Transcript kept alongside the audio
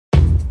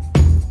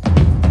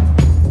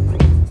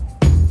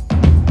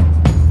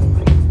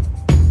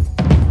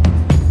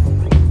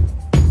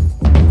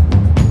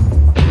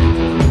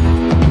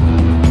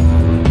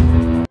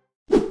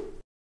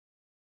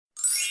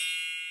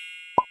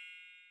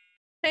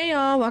Hey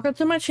y'all, welcome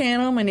to my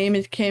channel. My name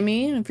is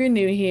Kimmy. If you're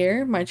new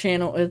here, my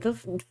channel is a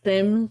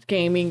Sims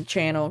gaming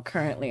channel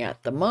currently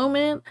at the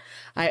moment.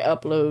 I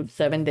upload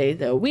 7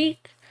 days a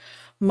week.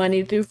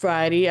 Monday through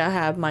Friday, I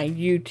have my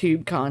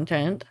YouTube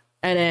content.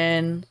 And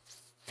then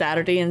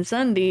Saturday and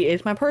Sunday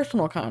is my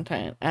personal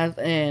content. As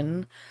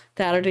in,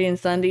 Saturday and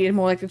Sunday is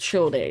more like the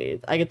chill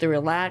days. I get to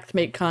relax,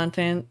 make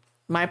content.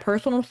 My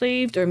personal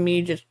saves are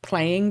me just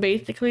playing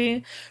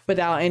basically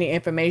without any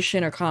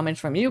information or comments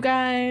from you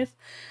guys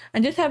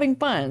and just having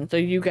fun so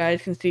you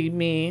guys can see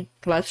me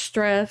less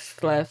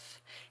stressed, less,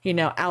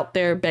 out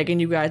there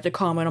begging you guys to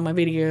comment on my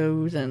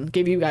videos and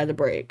give you guys a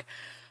break.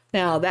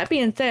 Now, that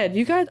being said,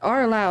 you guys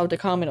are allowed to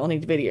comment on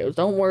these videos.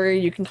 Don't worry,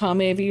 you can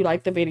comment if you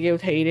like the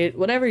videos, hate it,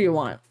 whatever you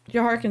want.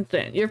 Your heart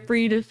consent. You're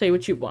free to say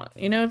what you want.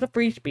 It's a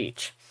free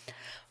speech.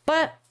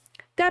 But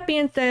that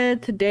being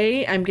said,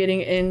 today I'm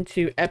getting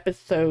into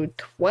episode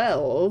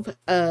 12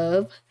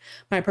 of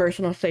my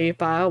personal save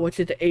file, which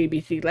is the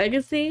ABC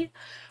Legacy.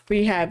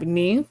 We have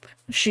Niamh.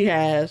 She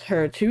has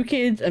her 2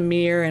 kids,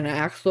 Amir and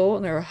Axel,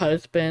 and her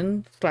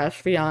husband /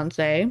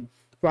 fiance,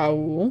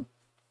 Raul.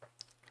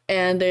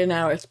 And they're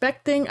now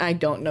expecting. I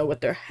don't know what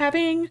they're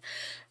having,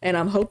 and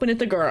I'm hoping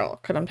it's a girl,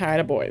 because I'm tired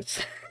of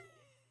boys.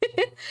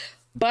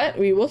 But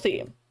we will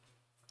see.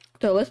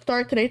 So let's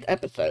start today's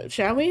episode,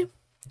 shall we?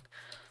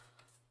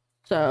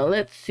 So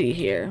let's see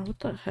here. What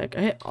the heck?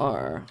 I hit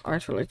R.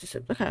 R's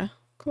relationships. Okay,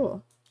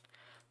 cool.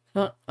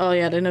 Oh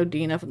yeah, there's no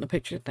Dina from the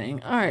picture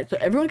thing. Alright, so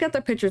everyone got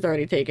their pictures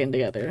already taken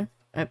together,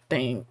 I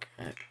think.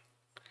 Did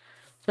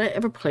I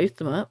ever place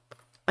them up?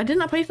 I did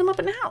not place them up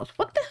in the house.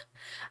 What the?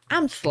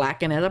 I'm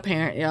slacking as a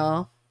parent,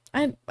 y'all.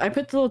 I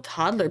put the little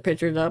toddler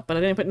pictures up, but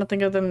I didn't put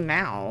nothing of them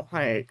now.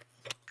 Like,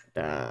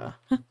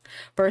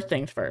 first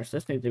things first.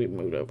 This needs to be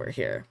moved over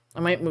here.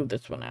 I might move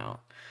this one out.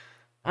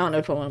 I don't know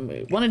if I want to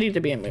move. One of these to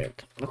be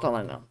moved. That's all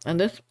I know. And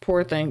this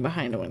poor thing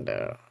behind the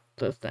window.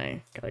 This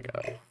thing. Gotta go.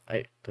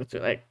 Let's do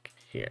like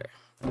here.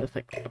 And this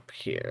like up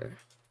here.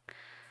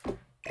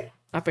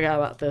 I forgot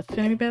about this.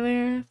 Can it be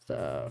there?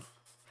 So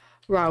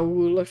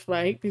Raul looks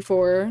like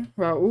before.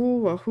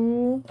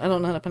 Raul. I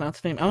don't know how to pronounce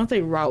his name. I want to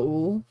say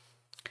Raul.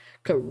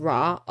 Cause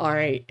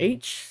R-A-H-U-L.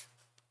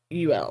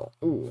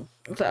 Ooh.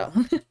 So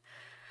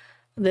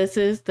this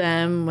is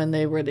them when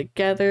they were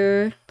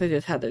together. They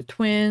just had their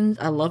twins.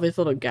 I love his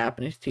little gap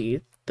in his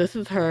teeth. This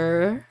is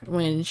her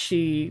when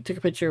she took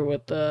a picture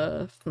with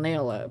the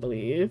snail, I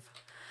believe.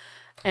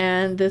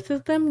 And this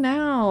is them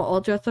now, all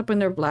dressed up in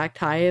their black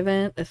tie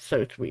event. It's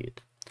so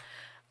sweet.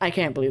 I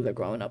can't believe they're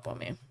growing up on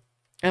me.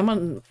 I'm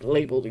gonna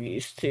label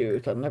these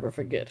too, so I'll never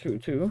forget who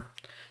to.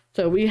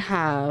 So we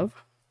have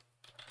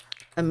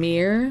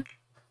Amir,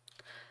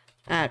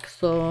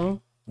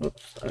 Axel.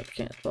 Whoops, I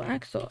can't spell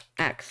Axel.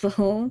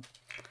 Axel,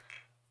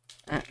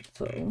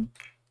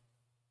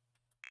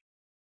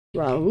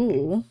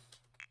 Raul,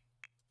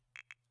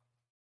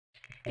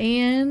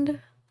 and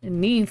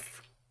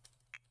Niamh.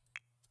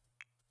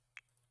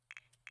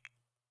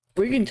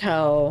 We can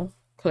tell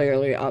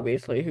clearly,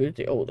 obviously, who's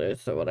the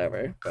oldest or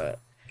whatever, but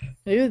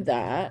do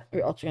that.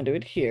 We're also gonna do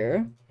it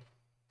here.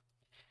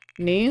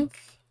 Niamh,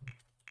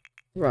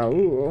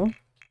 Raul,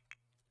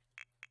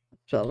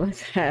 so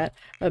like that,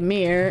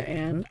 Amir,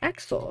 and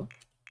Axel.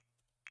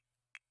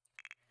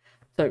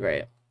 So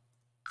great.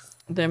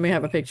 Then we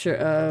have a picture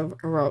of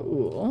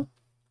Raul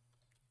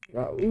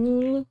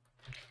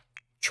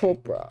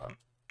Chopra.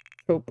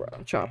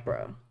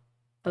 And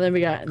then we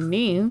got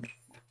Niamh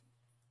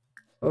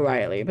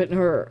O'Reilly, putting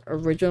her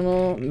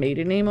original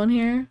maiden name on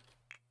here,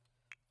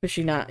 but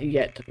she's not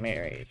yet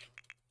married.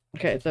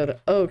 Okay, so the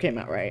O came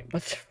out right.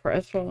 What's the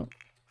first one?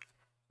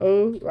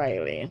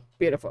 O'Reilly.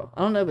 Beautiful.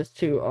 I don't know if it's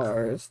 2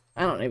 R's.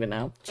 I don't even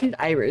know. She's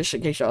Irish,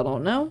 in case y'all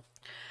don't know.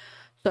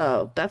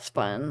 So that's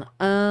fun.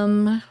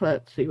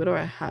 Let's see, what do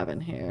I have in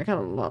here? I got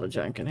a lot of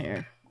junk in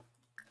here.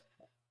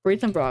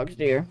 Breed some frogs,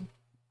 dear.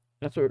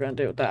 That's what we're gonna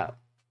do with that.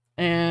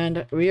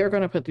 And we are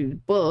gonna put these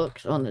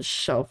books on the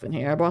shelf in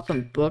here. I bought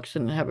some books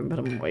and haven't put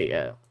them away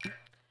yet.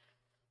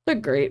 They're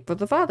great for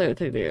the father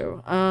to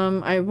do.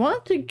 I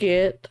want to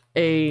get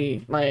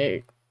a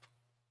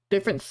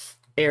different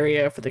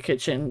area for the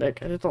kitchen.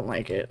 Like, I just don't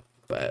like it,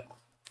 but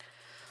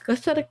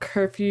let's set a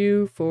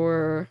curfew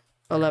for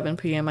 11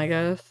 p.m. I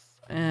guess.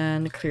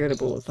 And clear the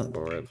bulletin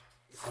board.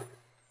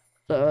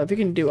 So if you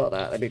can do all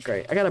that, that'd be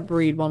great. I gotta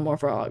breed one more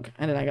frog,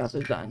 and then I got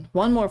this done.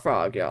 One more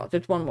frog, y'all.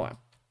 Just one more.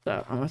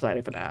 So I'm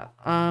excited for that.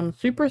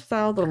 Super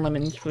salad and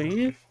lemons,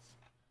 please.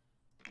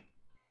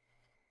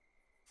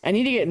 I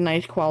need to get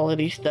nice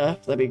quality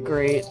stuff. That'd be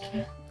great.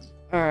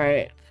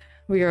 Alright.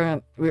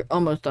 We're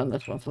almost done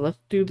this one. So let's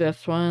do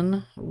this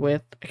one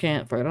with, I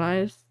can't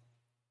fertilize.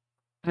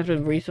 Has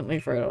been recently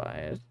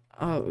fertilized.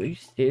 Oh, are you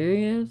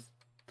serious?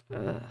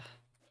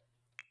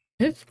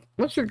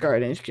 What's your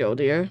gardening skill,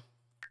 dear?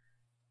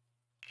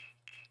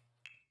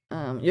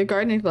 Your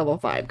gardening's level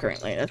 5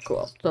 currently. That's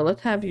cool. So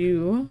let's have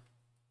you.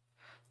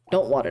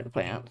 Don't water the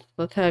plants.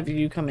 Let's have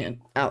you come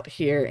out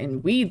here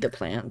and weed the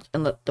plants,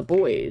 and let the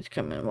boys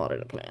come and water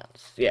the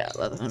plants. Yeah,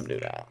 let him do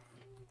that.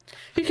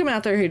 He's coming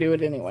out there, he do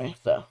it anyway,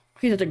 so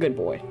he's just a good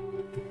boy.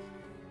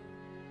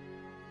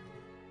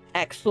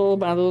 Excel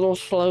by the little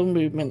slow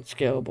movement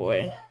skill,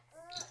 boy.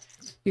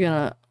 You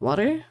gonna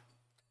water?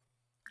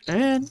 Go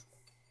ahead.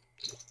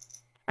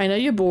 I know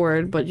you're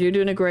bored, but you're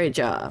doing a great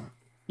job.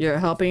 You're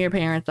helping your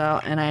parents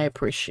out, and I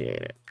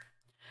appreciate it.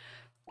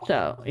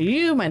 So,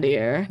 you, my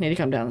dear, need to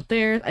come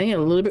downstairs. I need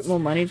a little bit more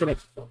money to make...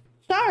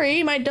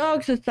 Sorry, my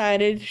dog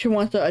decided she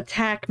wants to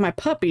attack my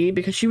puppy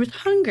because she was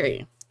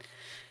hungry.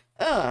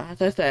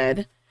 As I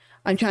said,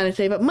 I'm trying to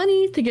save up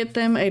money to get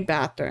them a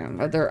bathroom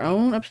of their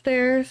own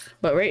upstairs,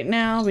 but right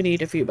now we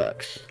need a few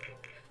bucks.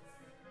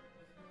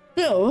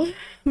 So,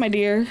 my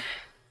dear,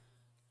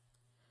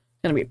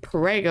 gonna be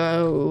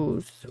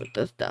pregos with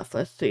this stuff.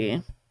 Let's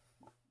see.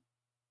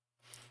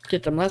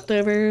 Get some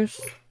leftovers.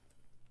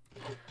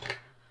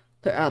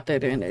 They're out there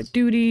doing their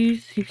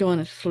duties. He's going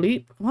to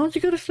sleep. Why don't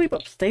you go to sleep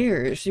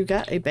upstairs? You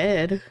got a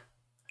bed.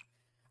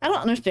 I don't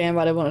understand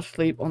why they want to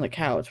sleep on the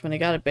couch when they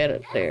got a bed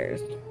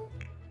upstairs.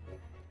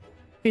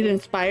 He's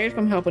inspired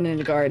from helping in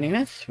the gardening.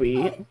 That's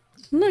sweet.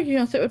 Look, you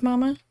gonna sit with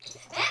Mama?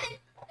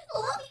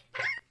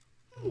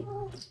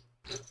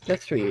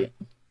 That's sweet.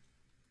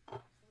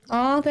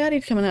 Aw,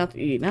 Daddy's coming out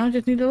to eat. Now I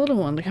just need the little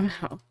one to come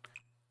out.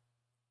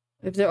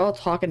 If they're all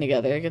talking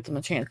together, it gives them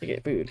a chance to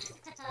get food.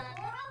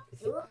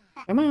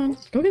 Come on,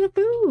 go get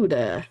the food.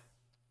 If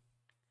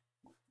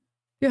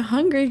you're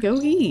hungry, go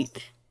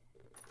eat.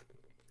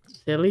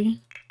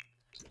 Silly.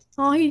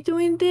 Oh, he's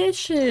doing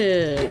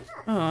dishes.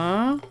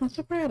 Aw, I'm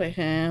so proud of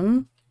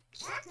him.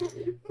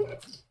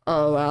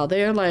 Oh, wow,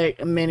 they're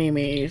like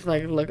mini-me's.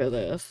 Like, look at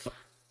this.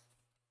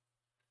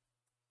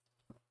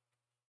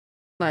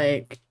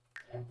 Like,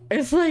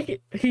 it's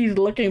like he's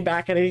looking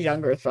back at his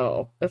younger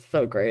self. That's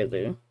so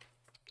crazy.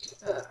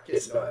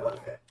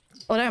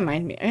 Oh, that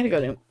reminds me. I gotta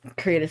go to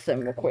create a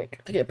sim real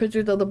quick to get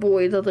pictures of the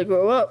boys as they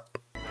grow up.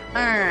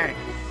 Alright.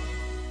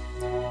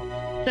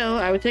 So,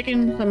 I was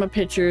taking some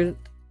pictures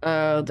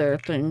of their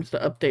things to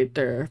update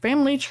their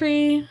family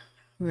tree.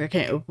 I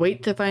can't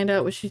wait to find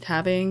out what she's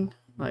having.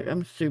 Like,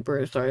 I'm super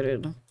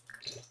excited.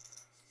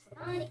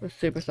 We're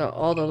super excited.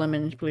 All the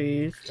lemons,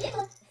 please.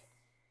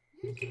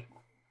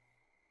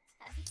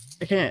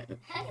 I can't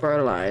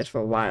fertilize for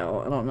a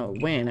while. I don't know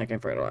when I can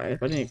fertilize,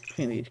 but I need to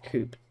clean these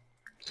coop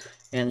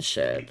and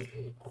shed.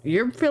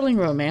 You're feeling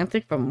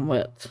romantic from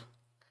what?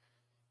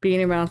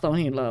 Being around someone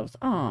he loves.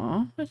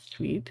 Aw, that's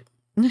sweet.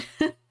 I was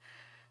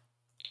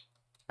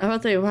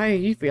about to say, why are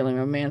you feeling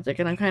romantic?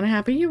 And I'm kind of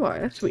happy you are.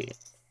 That's sweet.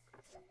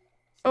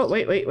 Oh,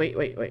 wait.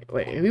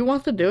 If he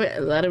wants to do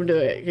it, let him do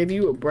it. Give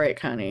you a break,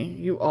 honey.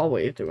 You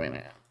always doing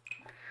it.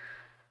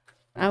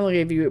 I will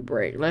give you a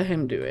break. Let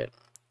him do it.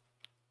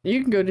 You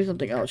can go do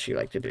something else you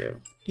like to do.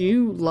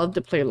 You love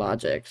to play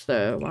logic,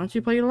 so why don't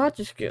you play your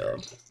logic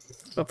skill?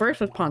 But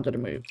first, let's ponder the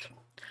moves.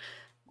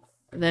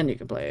 Then you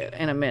can play it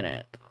in a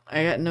minute.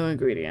 I got no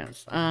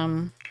ingredients.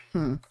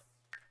 Can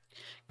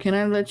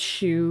I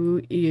let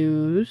you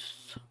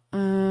use,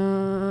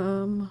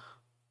 the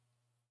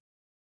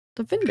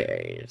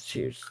finberries?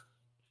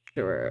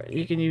 Sure,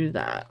 you can use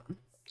that.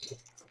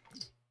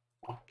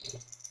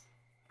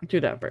 Do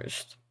that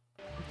first.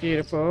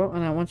 Beautiful.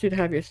 And I want you to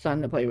have your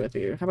son to play with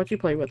you. How about you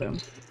play with him?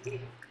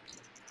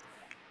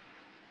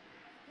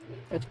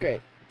 That's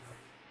great.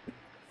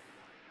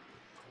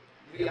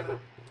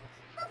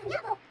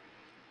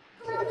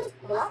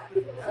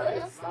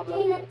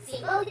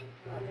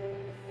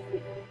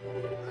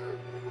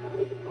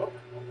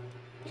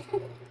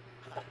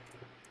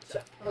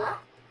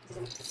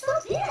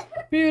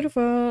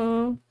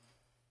 Beautiful.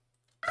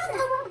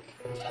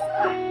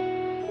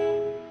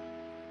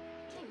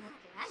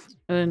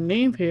 And then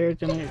Niamh here is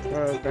gonna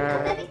throw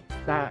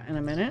that in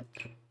a minute.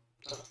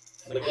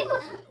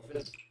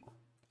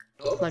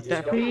 Like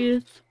that,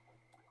 please.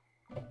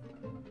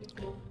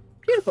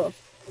 Beautiful.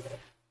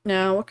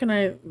 Now, what can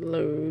I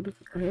load?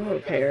 I'm gonna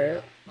repair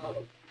it.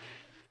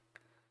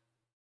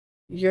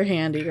 You're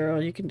handy, girl.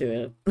 You can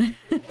do it.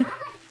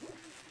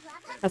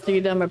 After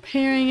you're done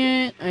repairing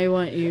it, I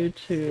want you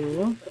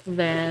to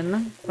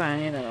then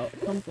find out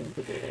something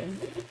to do.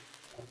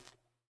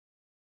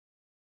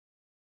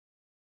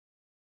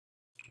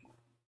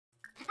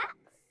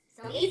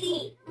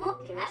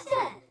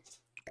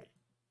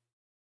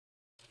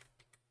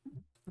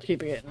 Keep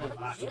getting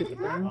that stupid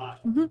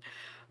thing.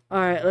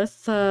 Alright,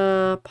 let's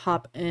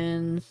pop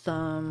in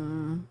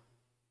some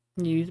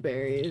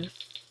newsberries.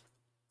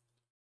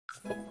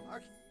 I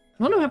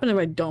wonder what happens if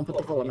I don't put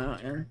the full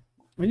amount in.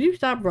 Would you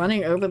stop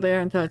running over there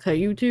until I tell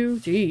you to?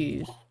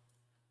 Jeez.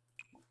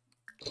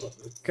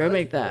 Go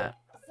make that.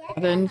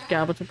 And then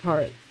scavenge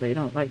apart so you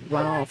don't like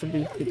run off and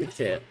do stupid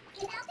shit.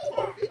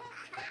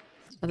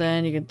 And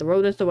then you can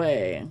throw this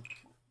away.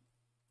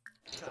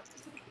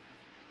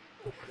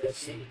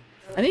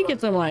 I need to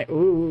get some like,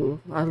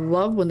 ooh, I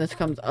love when this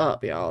comes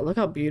up, y'all. Look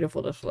how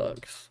beautiful this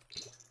looks.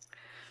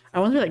 I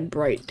want it to be like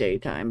bright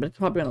daytime, but it's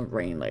probably gonna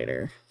rain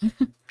later.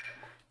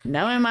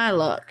 Knowing my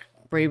luck.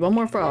 Breed one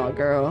more frog,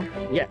 girl.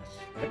 Yes.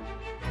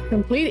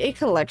 Complete a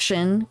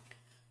collection.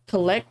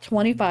 Collect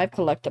 25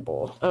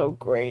 collectibles. Oh,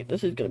 great.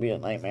 This is gonna be a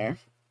nightmare.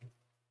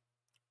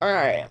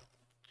 Alright.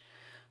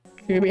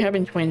 You're gonna be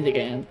having twins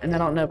again, and I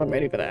don't know if I'm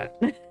ready for that.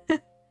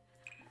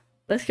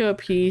 Let's go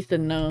appease the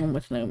gnome.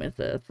 Which gnome is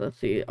this? Let's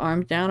see.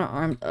 Arms down or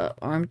arms up?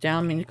 Arms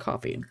down means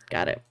coffee.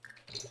 Got it.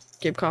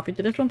 Give coffee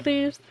to this one,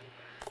 please.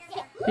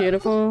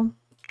 Beautiful.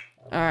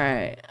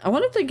 Alright. I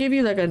wanted to give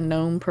you like a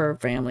gnome per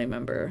family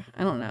member.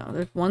 I don't know.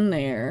 There's one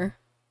there.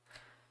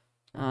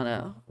 I don't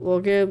know. We'll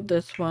give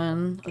this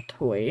one a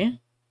toy.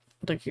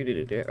 I think you need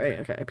to do it, right?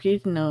 Okay.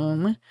 Appease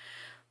gnome.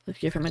 Let's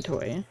give him a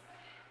toy.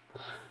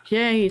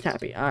 Yeah, he's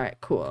happy. Alright,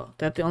 cool.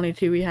 That's the only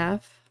two we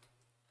have?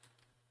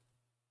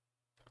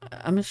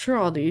 I'm sure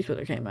all these would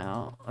have came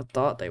out. I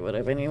thought they would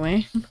have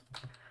anyway.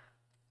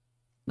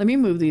 Let me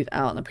move these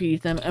out and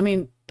appease them. I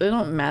mean, they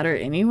don't matter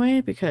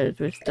anyway because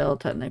we're still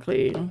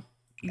technically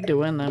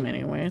doing them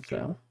anyway,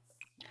 so.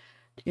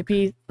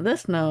 Appease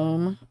this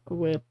gnome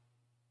with,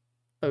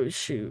 oh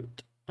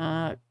shoot,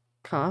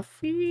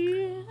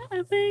 coffee,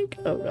 I think?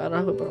 Oh god,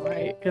 I hope I'm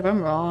right. If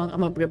I'm wrong, I'm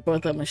gonna get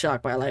both of them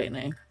shocked by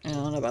lightning. I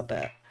don't know about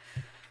that.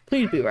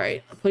 Please be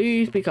right.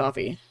 Please be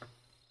coffee.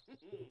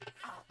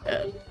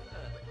 Yes.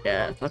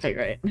 Yes, okay,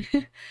 great.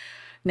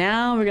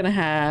 Now we're gonna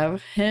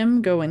have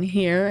him go in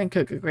here and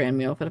cook a grand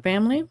meal for the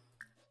family.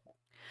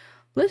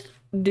 Let's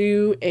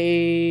do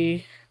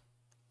a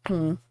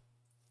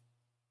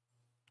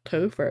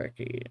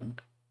tofurkey.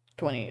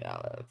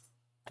 $20.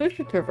 There's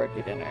your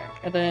tofurkey dinner.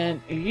 And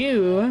then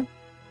you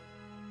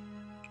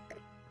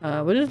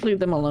we'll just leave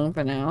them alone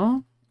for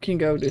now. You can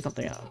go do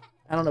something else.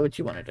 I don't know what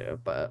you want to do,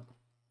 but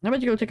how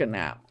about you go take a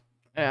nap?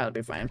 Yeah, that'll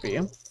be fine for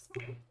you.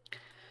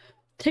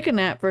 Take a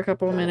nap for a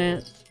couple of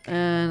minutes,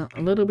 and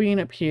a little bean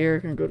up here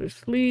can go to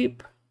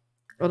sleep.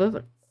 Oh,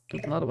 there's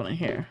another one in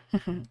here.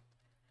 And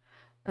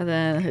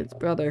then his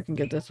brother can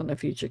get this on the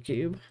future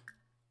cube.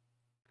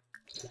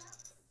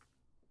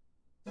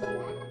 You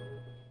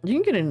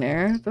can get in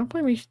there. Don't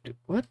play me.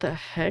 What the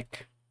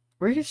heck?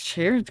 Where'd his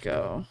chairs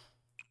go?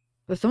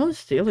 Did someone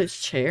steal his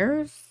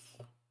chairs?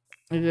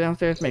 He's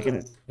downstairs making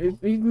it.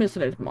 He's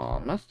missing his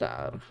mom. That's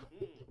sad.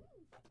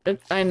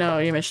 I know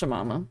you miss your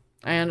mama.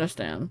 I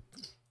understand.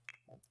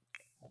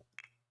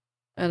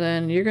 And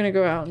then you're gonna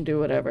go out and do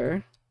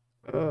whatever.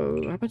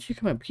 Oh, how about you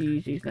come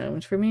appease these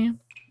gnomes for me?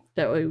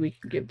 That way we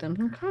can give them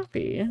some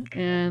coffee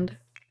and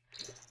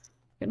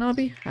I'll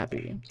be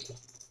happy.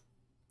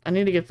 I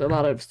need to get a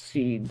lot of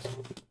seeds.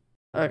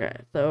 Okay,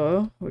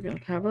 so we're gonna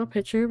have a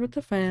picture with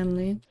the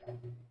family.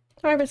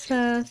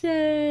 Harvestfest,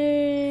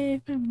 yay!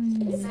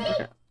 Family.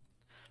 Okay.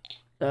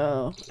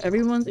 So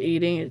everyone's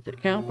eating. Does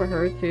it count for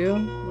her too?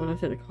 What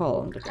is it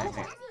called?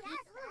 Okay.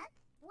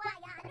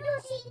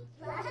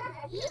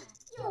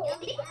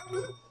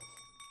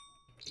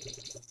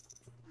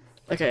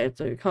 Okay,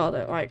 so you called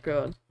it. Alright,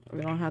 good.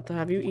 We don't have to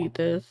have you eat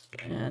this,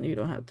 and you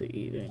don't have to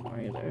eat anymore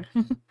either.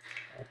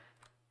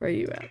 Where are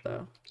you at,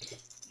 though?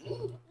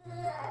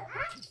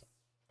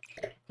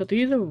 Put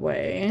these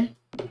away.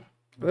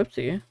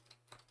 Whoopsie.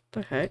 What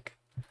the heck?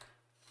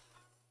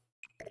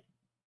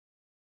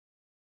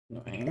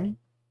 Annoying.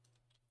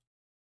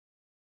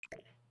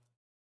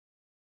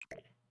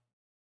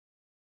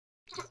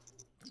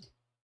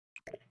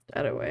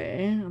 That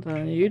away. And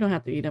then you don't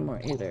have to eat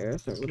anymore either,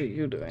 so what are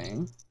you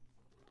doing?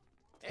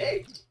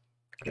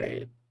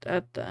 Great.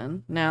 That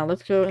done. Now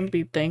let's go and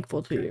be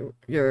thankful to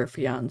your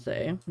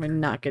fiance. We're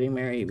not getting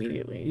married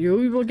immediately.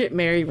 You will get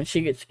married when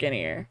she gets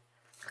skinnier.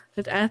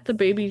 Let's ask the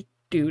baby's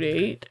due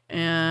date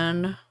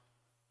and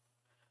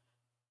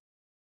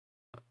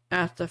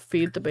ask to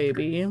feed the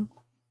baby.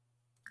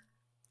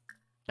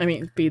 I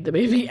mean, feed the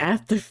baby.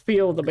 Ask to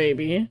feel the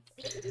baby.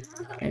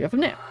 And go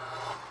from there.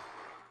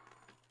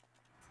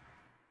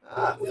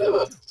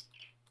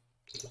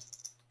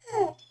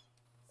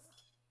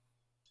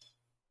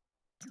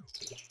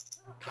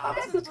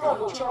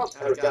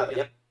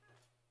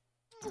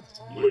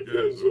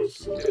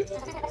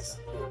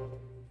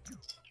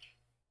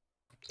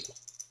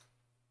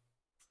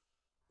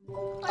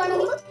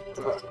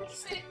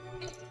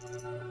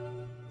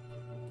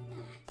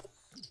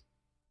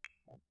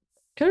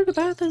 Go to the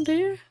bathroom,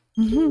 dear.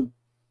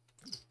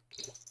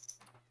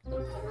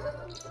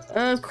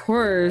 Of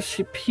course,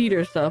 she peed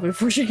herself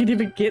before she could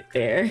even get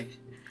there.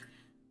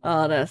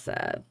 Oh, that's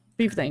sad.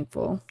 Be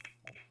thankful.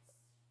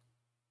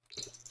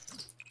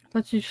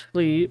 Let you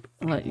sleep.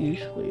 Let you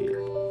sleep.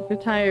 If you're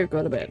tired,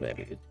 go to bed,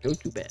 baby. Go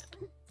to bed.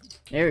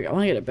 There we go. I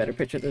want to get a better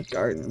picture of this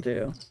garden,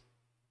 too.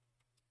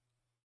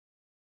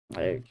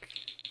 Like,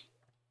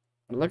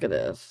 look at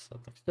this. It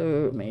looks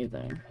so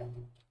amazing.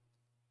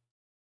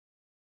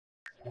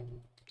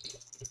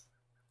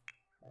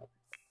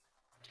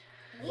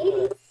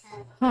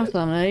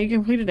 Awesome. Now you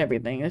completed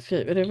everything. Let's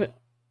get rid of it.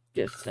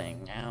 This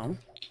thing now.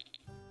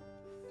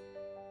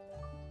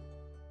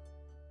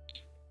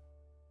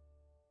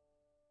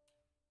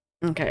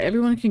 Okay,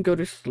 everyone can go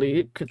to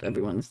sleep because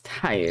everyone's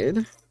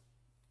tired.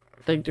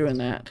 Like doing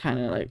that kind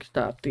of like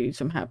stop these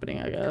from happening,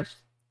 I guess.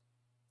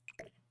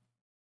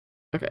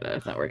 Okay,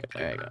 that's not working.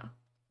 There you go.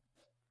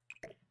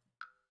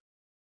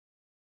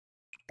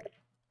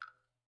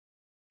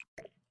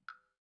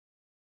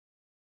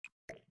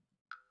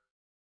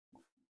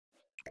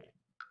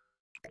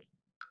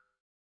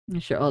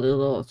 Make sure all the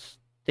little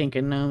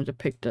stinking gnomes are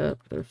picked up.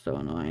 They're so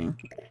annoying.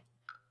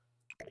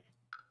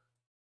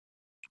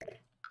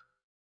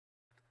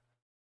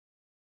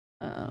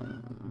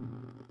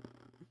 Um,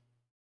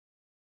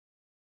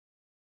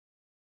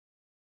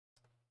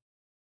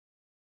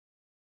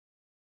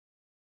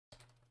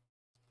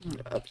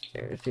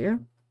 upstairs here.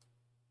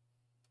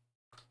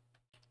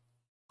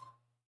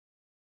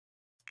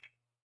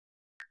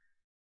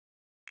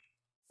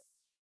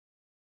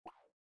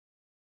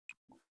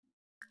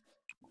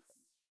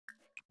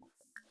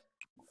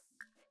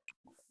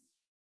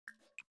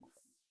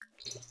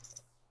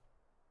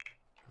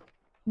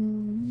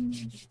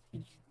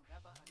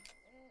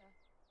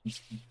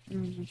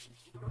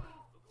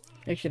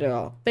 Make sure they're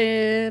all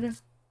fed.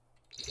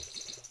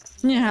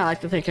 Yeah, I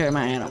like to take care of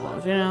my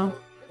animals, you know?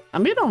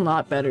 I'm getting a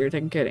lot better at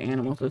taking care of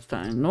animals this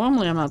time.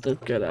 Normally, I'm not this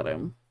good at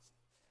them.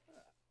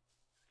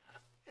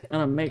 I'm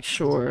gonna make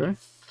sure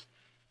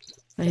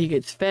that he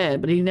gets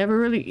fed, but he never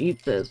really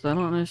eats this. I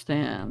don't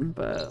understand,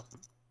 but...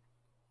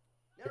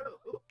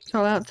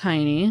 Call out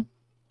Tiny.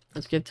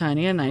 Let's give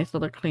Tiny a nice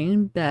little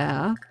clean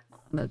bath.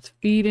 Let's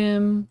feed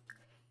him.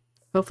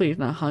 Hopefully he's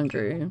not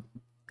hungry.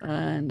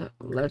 And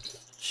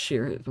let's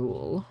shear his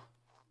wool.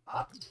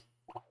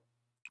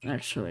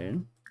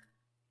 Actually,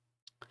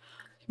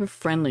 give a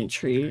friendly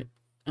treat,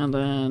 and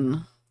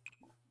then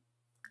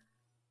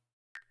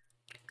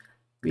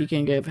we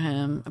can give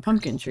him a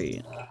pumpkin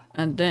treat,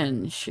 and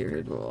then shear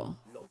his wool.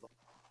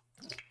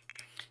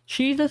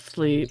 She's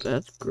asleep.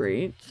 That's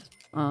great.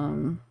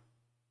 They're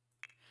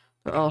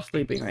all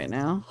sleeping right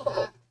now.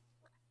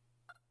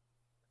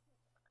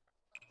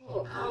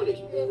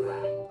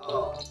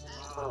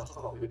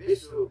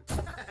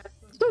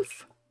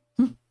 Poof.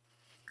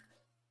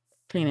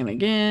 Clean him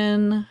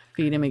again,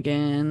 feed him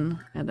again,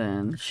 and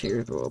then shear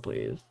his wool,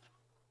 please.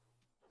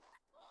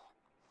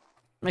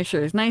 Make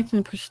sure it's nice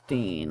and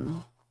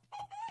pristine.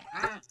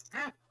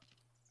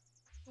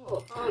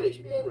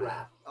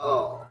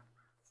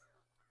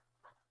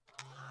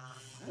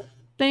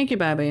 Thank you,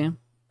 baby.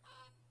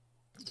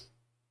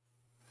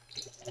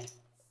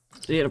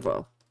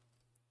 Beautiful.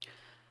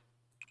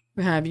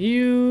 We have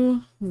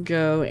you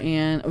go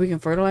and we can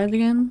fertilize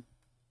again.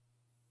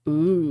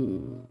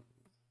 Ooh.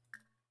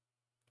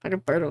 I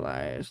can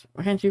fertilize.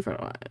 Why can't you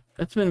fertilize?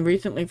 It's been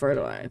recently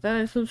fertilized. That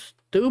is so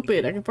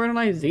stupid. I can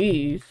fertilize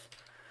these.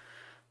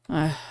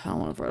 I don't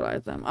want to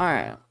fertilize them.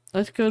 Alright.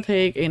 Let's go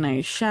take a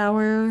nice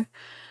shower.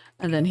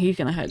 And then he's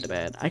gonna head to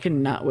bed. I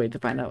cannot wait to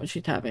find out what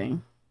she's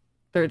having.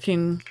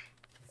 14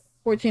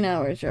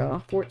 hours,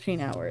 y'all.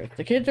 14 hours.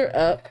 The kids are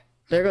up.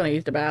 They're gonna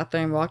use the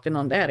bathroom. Walked in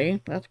on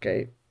daddy. That's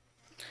great.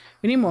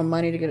 We need more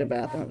money to get a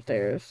bathroom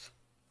upstairs.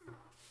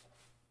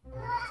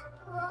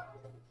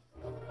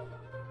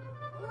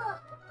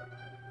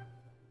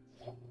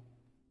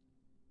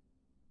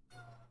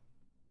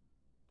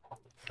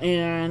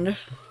 And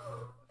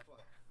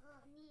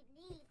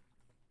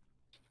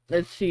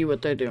let's see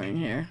what they're doing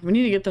here. We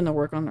need to get them to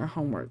work on their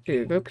homework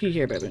too. Go pee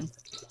here, baby.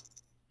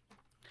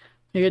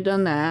 You get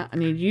done that. I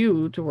need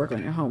you to work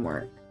on your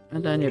homework.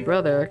 And then your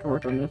brother can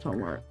work on his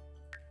homework.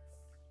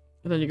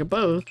 And then you can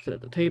both sit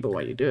at the table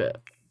while you do it.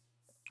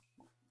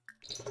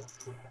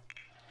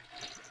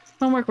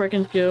 Homework,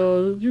 working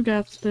skills. You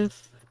got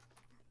this.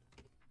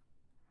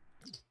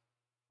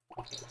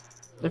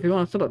 If you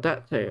want to sit at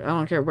that table, I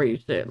don't care where you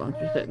sit, as long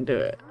as you sit and do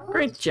it.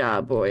 Great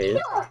job, boys.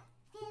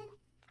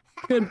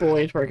 Good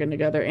boys working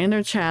together. And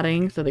they're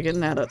chatting, so they're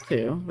getting that up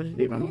too, which is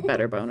even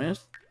better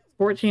bonus.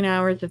 14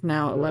 hours is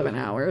now 11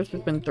 hours.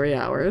 It's been 3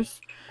 hours.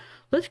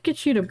 Let's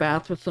get you to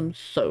bath with some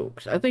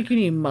soaks. I think you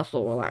need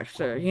muscle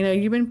relaxer. You know,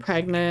 you've been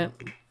pregnant.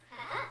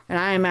 And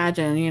I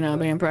imagine, you know,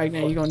 being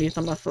pregnant, you're going to need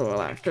some muscle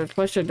relaxers.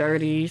 Plus you're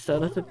dirty, so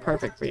this is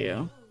perfect for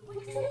you.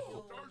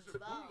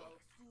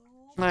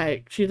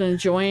 Like, she's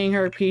enjoying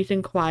her peace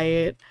and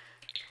quiet.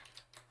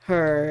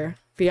 Her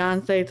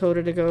fiance told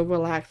her to go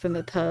relax in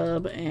the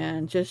tub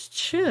and just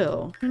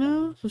chill, you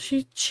know? So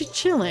she's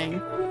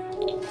chilling.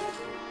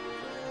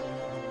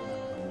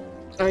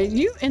 Are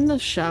you in the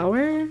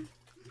shower?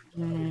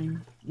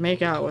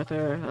 Make out with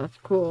her. That's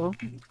cool.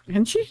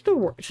 Can she still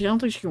work? I don't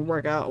think she can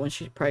work out when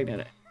she's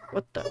pregnant.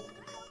 What the?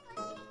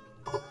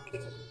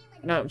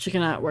 No, she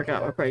cannot work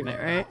out when pregnant,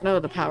 right? No,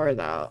 the power is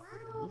out.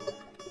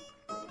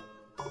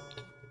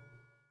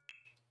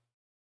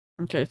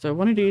 Okay, so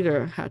one of these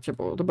are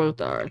hatchable. They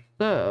both are.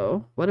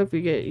 So, what if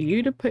we get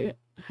you to put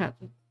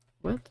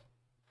what?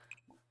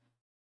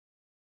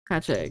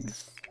 Hatch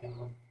eggs.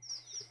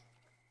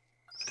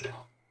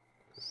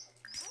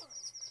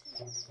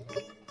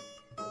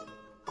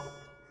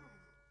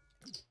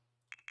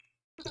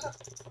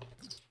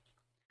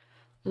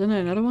 Isn't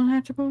there another one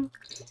hatchable?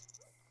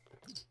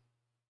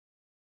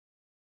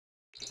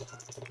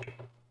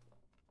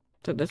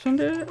 Did this one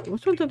do it?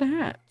 Which one did it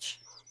hatch?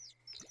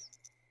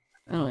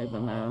 I don't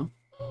even know.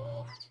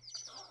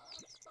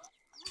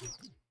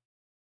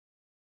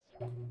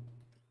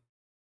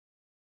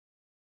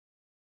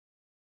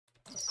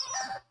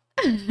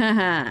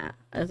 Haha,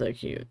 that's so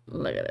cute.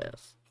 Look at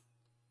this.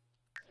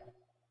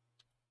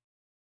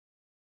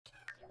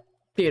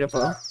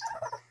 Beautiful.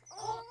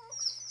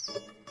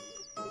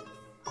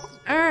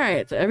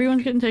 Alright, so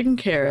everyone's getting taken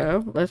care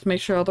of. Let's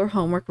make sure all their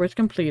homework was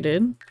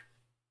completed.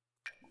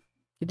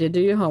 You did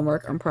do your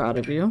homework. I'm proud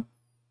of you.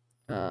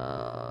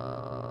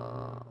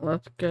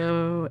 Let's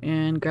go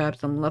and grab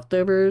some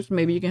leftovers.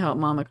 Maybe you can help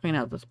Mama clean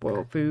out the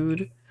spoiled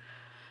food.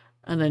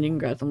 And then you can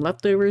grab some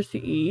leftovers to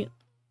eat.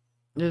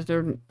 Is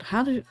there...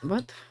 How did...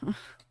 What?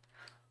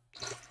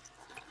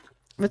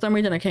 For some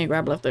reason, I can't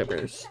grab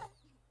leftovers.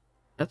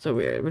 That's so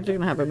weird. We're just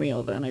gonna have a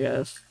meal then, I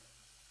guess.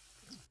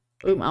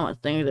 Ooh, Mama's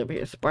things over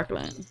here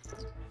sparkling.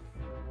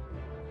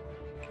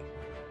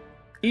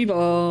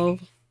 Evolve.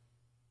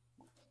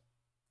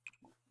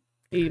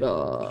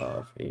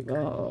 Evolve.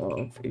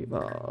 Evolve.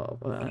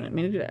 Evolve. I didn't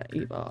mean to do that.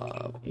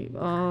 Evolve.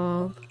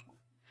 Evolve.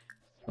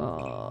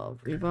 Evolve.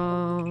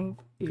 Evolve.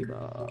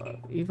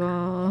 Evolve.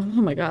 Evolve.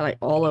 Oh my god, like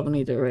all of them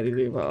need to ready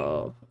to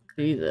evolve.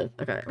 Jesus.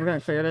 Okay, we're gonna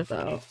figure this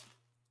out.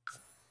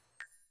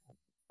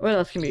 What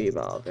else can be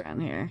evolved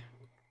around here?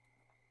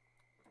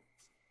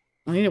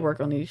 I need to work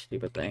on these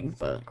stupid things,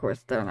 but of course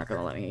they're not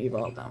gonna let me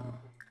evolve them.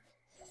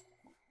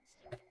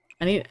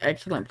 I need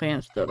excellent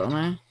plants still, don't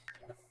I?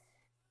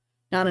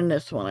 Not in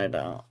this one, I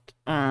don't.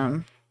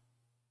 Can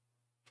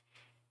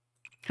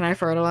I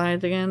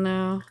fertilize again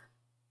now?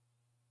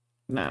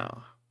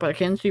 No. But I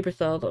can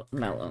supercell the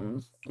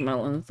melons,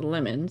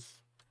 lemons.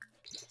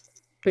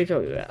 Please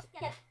don't do that.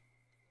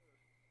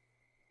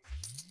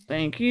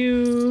 Thank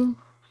you.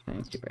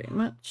 Thank you very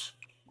much.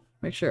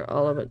 Make sure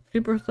all of it's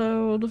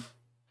supercelled.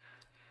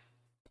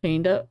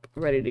 Cleaned up,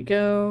 ready to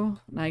go.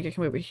 Now you can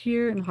come over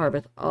here and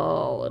harvest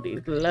all of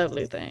these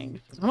lovely things.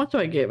 How much do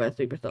I get by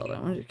supercell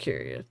them? I'm just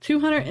curious.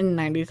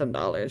 $290 some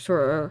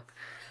for...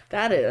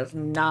 That is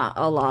not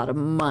a lot of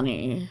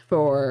money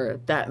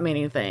for that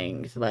many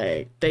things.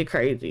 Like, they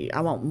crazy. I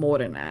want more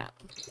than that.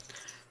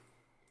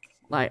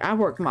 Like, I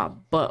worked my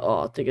butt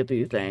off to get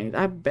these things.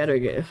 I better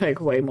get,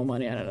 like, way more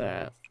money out of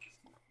that.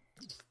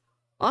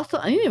 Also,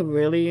 I need to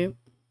really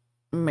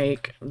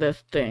make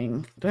this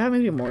thing. Do I have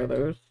any more of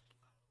those?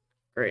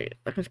 Great.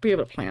 I can just be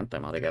able to plant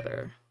them all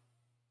together.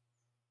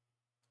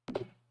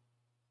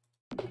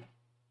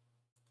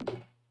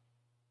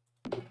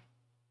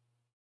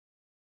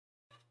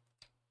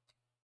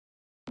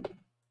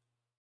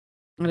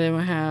 And then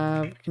we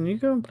have... Can you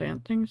go and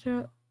plant things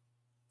yet?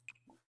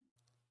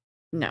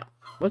 No.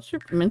 What's your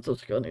mental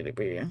skill need to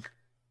be?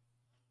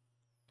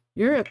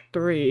 You're at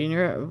 3 and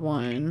you're at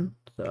 1.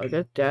 So I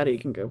guess Daddy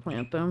can go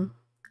plant them.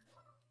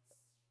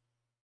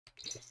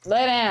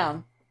 Lay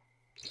down!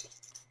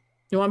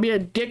 You want to be a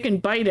dick and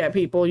bite at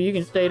people, you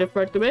can stay the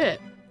fuck a bit.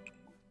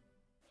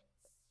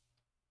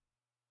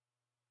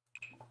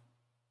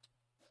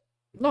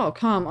 Oh,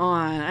 come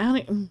on.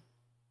 I don't...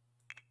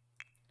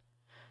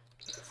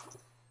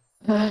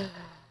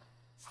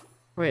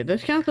 Wait,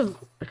 this counts as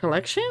a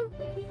collection?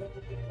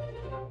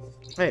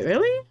 Wait,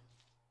 really?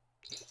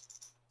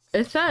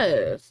 It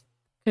says,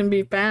 can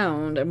be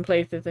found in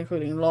places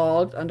including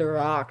logs under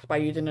rocks by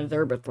using an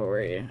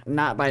observatory,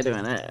 not by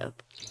doing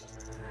it.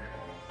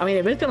 I mean,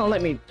 if it's gonna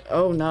let me...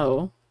 Oh,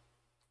 no.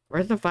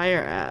 Where's the fire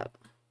at?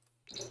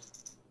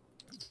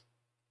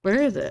 Where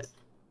is it?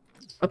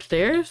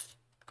 Upstairs?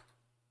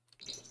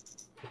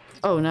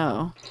 Oh,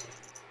 no.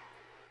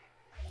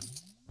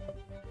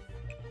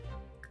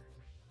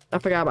 I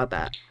forgot about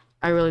that.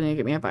 I really need to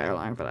get me a fire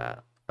alarm for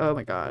that. Oh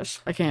my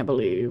gosh. I can't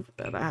believe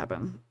that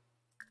happened.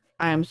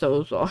 I am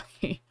so sorry.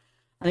 I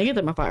need to get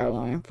them a fire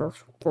alarm for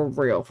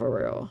real, for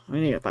real. We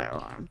need a fire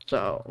alarm.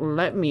 So,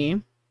 let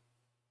me...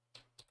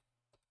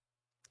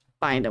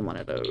 find him one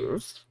of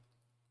those.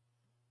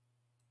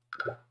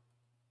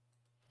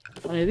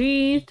 One of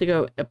these to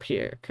go up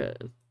here,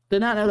 because did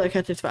not know that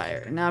catches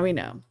fire. Now we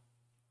know.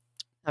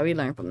 How we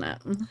learn from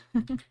that.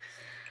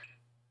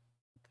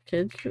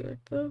 Kids do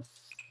like this.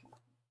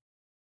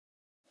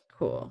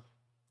 Cool.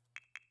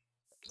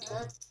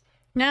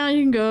 Now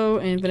you can go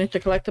and finish the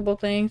collectible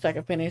things. I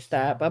can finish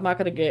that, but I'm not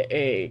gonna get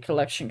a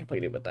collection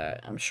completed with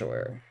that, I'm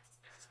sure.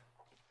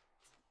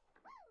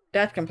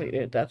 That's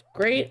completed. That's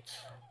great.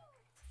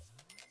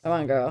 Come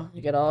on, girl.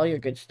 You get all your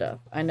good stuff.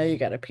 I know you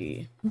gotta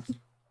pee.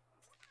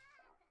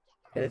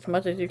 Get as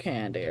much as you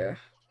can, dear.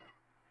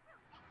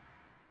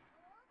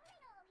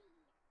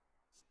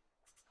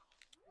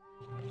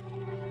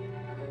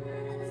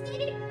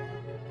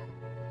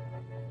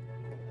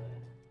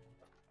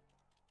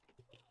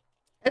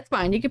 That's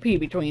fine. You can pee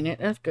between it.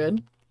 That's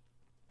good.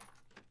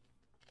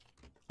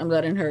 I'm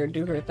letting her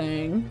do her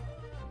thing.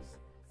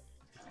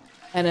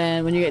 And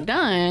then when you get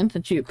done,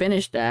 since you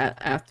finished that,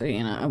 after,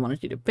 you know, I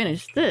wanted you to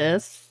finish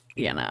this,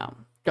 you know,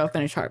 go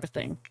finish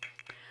harvesting.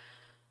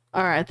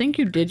 Alright, I think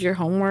you did your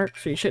homework,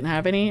 so you shouldn't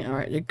have any.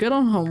 Alright, you're good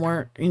on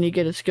homework. You need to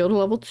get a skill to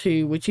level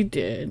 2, which you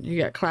did.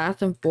 You got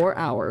class in 4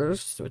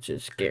 hours, which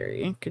is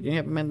scary, because you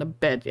haven't been to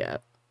bed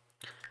yet.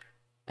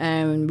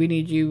 And we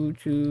need you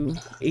to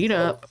eat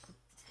up.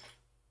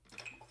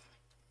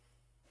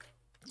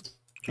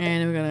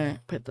 And we're gonna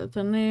put this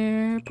in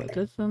there, put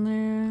this in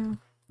there.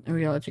 And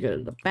we're gonna let you go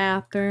to the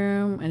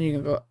bathroom, and you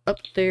can go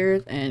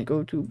upstairs and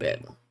go to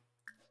bed.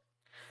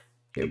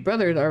 Your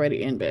brother's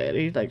already in bed.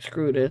 He's like,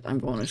 screw this, I'm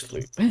going to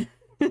sleep.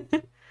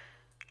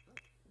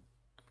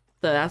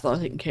 So that's all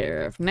taken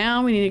care of.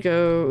 Now we need to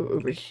go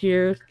over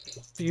here,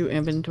 view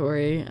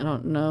inventory. I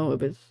don't know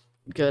if it's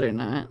good or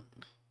not.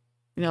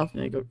 We also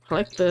need to go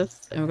collect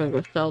this, and we're gonna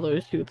go sell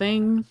those two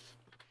things.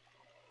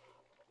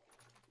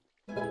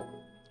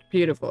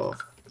 Beautiful.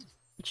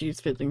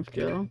 Cheese fizzing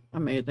skill.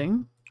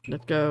 Amazing.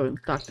 Let's go and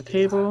stock the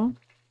table.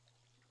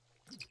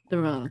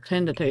 Then we're gonna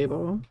tend the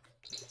table.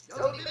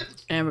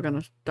 And we're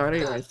gonna start a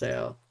yard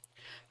sale.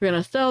 We're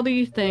gonna sell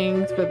these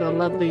things for the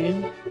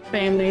lovely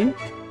family.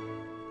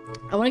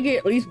 I want to get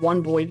at least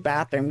one boy's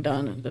bathroom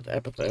done in this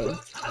episode.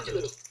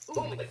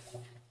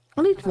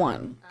 At least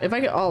one. If I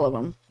get all of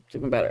them, it's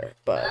even better.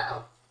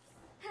 But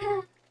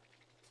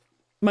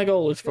my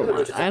goal is for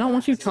one. I don't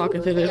want you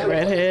talking to this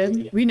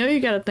redhead. We know you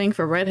got a thing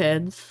for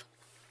redheads.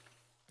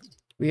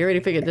 We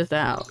already figured this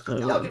out.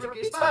 So.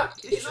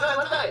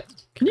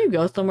 Can you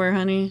go somewhere,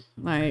 honey?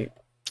 Like,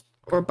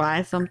 or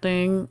buy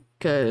something?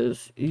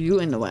 Because you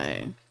in the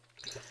way.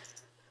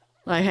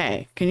 Like,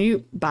 hey, can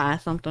you buy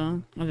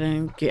something and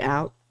then get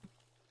out?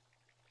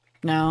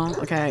 No?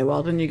 Okay,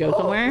 well then you go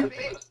somewhere.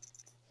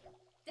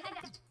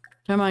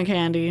 Come on,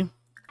 Candy.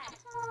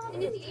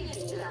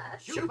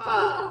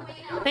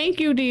 Thank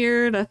you,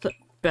 dear. That's the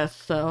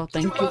best, so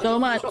thank you so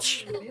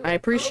much. I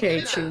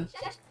appreciate you.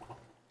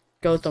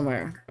 Go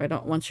somewhere. I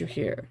don't want you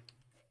here.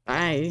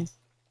 Bye.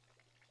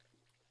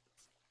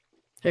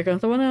 Here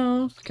comes someone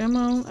else. Come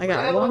on. I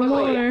got one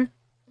more.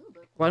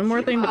 One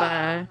more thing to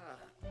buy.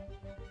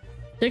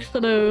 6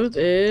 of those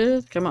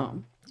is... Come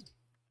on.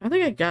 I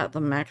think I got the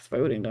max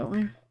voting, don't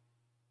we?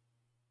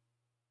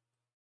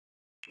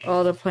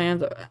 All the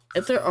plans are...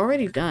 If they're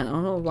already done, I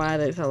don't know why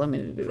they're telling me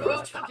to do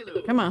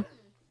that. Come on.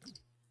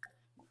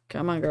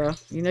 Come on, girl.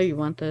 You know you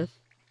want this.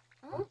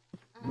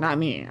 Not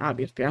me,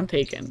 obviously. I'm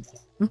taken.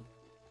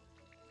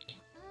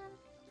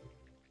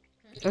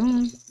 Come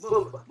on.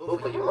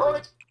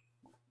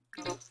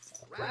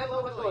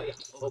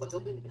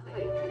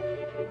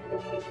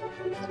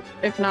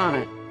 If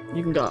not,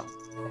 you can go.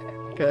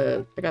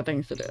 Because I got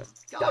things to do.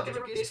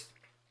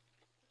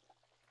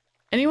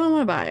 Anyone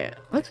want to buy it?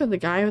 Looks like the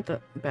guy with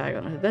the bag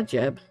on it. Is that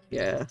Jeb?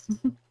 Yeah.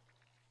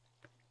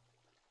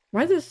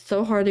 Why is it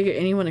so hard to get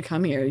anyone to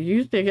come here? You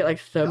used to get like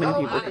so many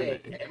people.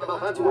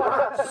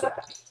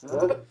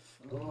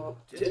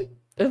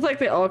 It's like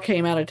they all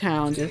came out of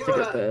town just to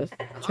get this.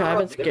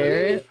 Travis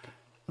Garrett.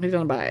 He's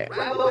gonna buy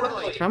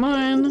it. Come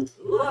on.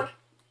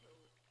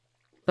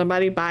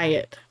 Somebody buy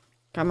it.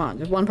 Come on,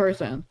 just one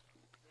person.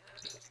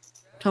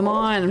 Come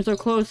on, I'm so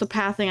close to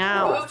passing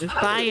out. Just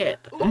buy it.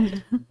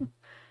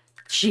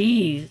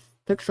 Jeez,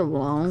 took so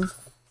long.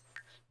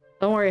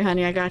 Don't worry,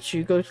 honey, I got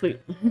you. Go to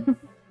sleep.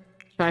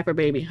 Try for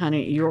baby,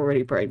 honey. You're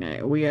already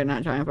pregnant. We are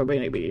not trying for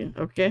baby,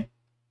 okay?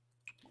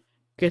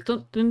 Get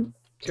something.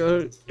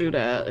 Go do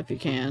that if you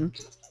can.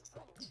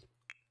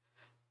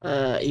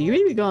 You need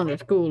to be going to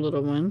school,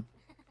 little one.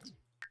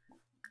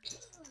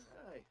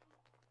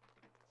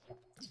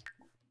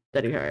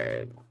 Steady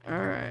hard.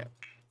 Alright.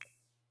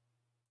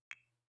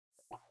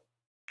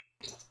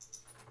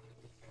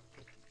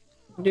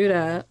 Do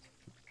that.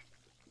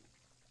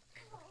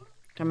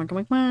 Come on, come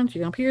on, come on.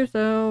 You're gonna pee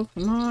yourself.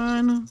 Come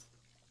on.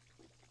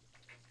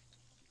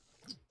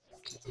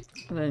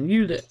 And then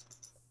use it.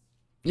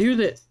 Use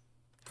it.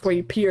 Before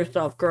you pee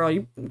yourself, girl.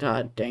 You.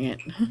 God dang it.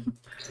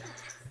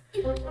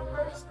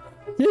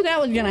 Knew that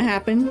was gonna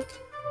happen.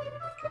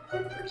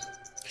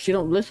 She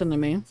don't listen to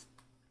me.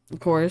 Of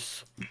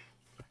course.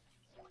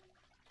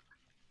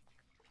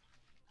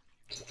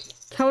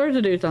 Tell her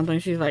to do something.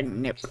 She's like,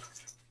 nope.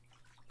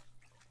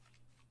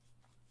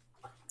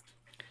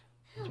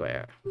 I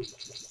swear.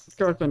 This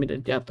girl's gonna be the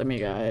death of me,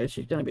 guys.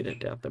 She's gonna be the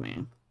death of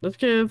me. Let's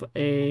give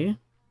a...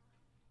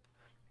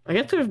 I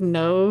guess there's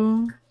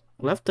no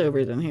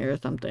leftovers in here or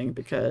something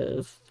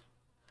because...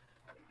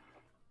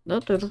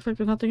 Nope, there looks like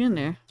there's nothing in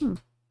there.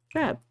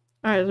 Bad.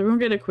 Alright, so we're gonna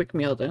get a quick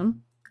meal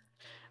then.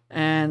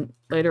 And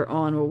later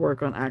on, we'll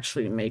work on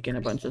actually making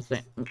a bunch of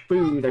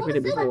food like we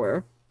did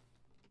before.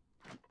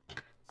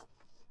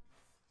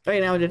 Right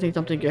now, we just need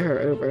something to get her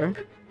over.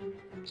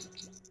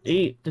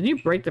 Eat. Did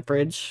you break the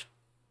fridge?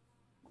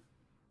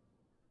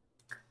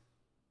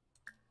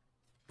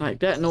 Like,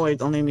 that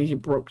noise only means you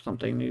broke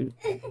something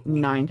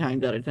 9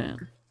 times out of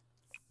 10.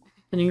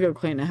 Then you can go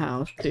clean the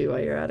house, too,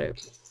 while you're at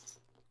it.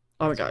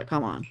 Oh my god,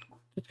 come on.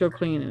 Just go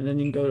clean and then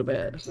you can go to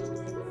bed.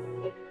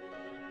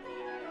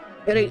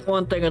 It ain't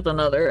one thing, it's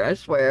another, I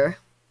swear.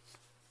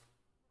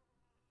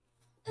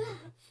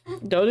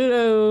 Don't do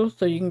those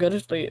so you can go to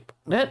sleep.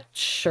 That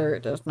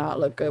shirt does not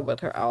look good with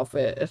her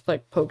outfit. It's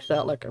like pokes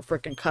out like a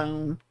freaking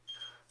cone.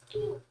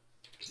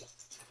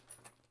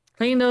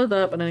 Clean those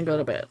up and then go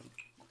to bed.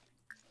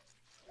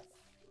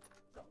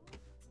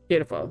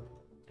 Beautiful.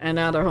 And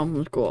now they're home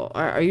from school.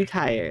 Are you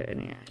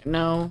tired?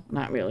 No,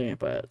 not really,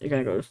 but you're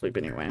gonna go to sleep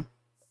anyway.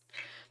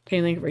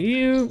 Same thing for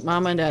you.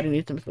 Mama and Daddy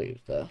need some sleep,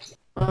 so.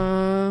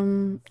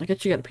 I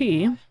guess you gotta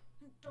pee.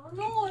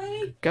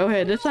 Go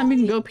ahead. This time you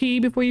can go pee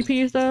before you pee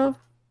yourself.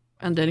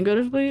 And then go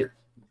to sleep.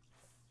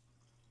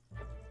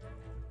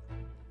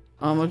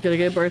 Almost gonna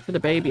give birth to the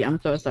baby.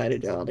 I'm so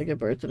excited, y'all, to give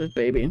birth to this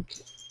baby.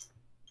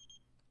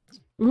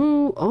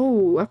 Ooh,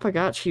 oh, I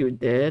forgot she was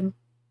dead.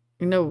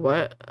 You know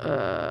what?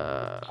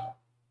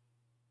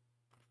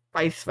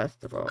 Spice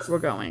Festival. We're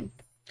going.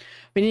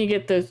 We need to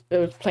get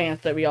those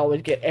plants that we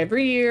always get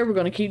every year. We're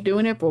gonna keep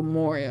doing it for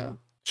Moria.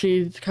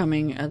 She's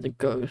coming as a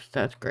ghost.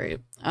 That's great.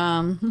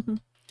 We're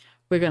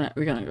gonna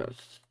go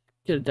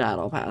get a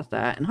battle past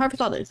that and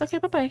harvest all these. Okay,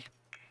 bye bye.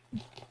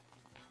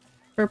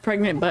 Her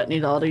pregnant butt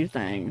needs all these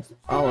things.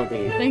 All of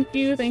these. Thank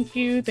you, thank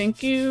you,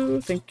 thank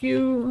you, thank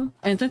you.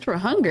 And since we're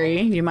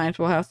hungry, you might as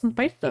well have some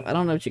spice stuff. I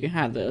don't know if you can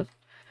have this.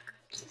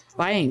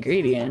 Buy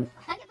ingredient.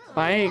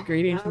 Buy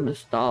ingredients from the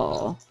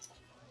stall.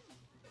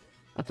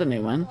 That's a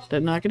new one.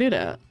 Didn't know I could do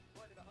that.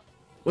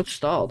 Which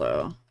stall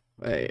though?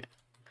 Wait.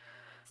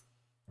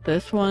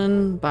 This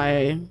one,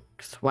 buy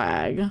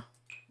swag.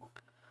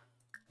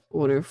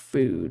 Order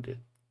food.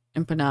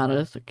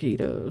 Empanadas,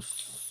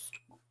 taquitos.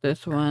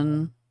 This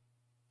one.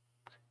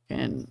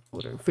 And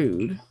order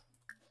food.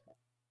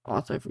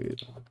 Also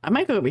food. I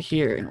might go over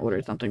here and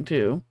order something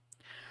too.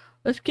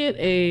 Let's get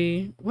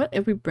a... What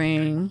if we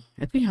bring...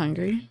 Is he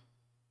hungry?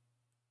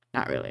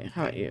 Not really.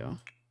 How about you?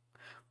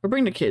 We'll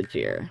bring the kids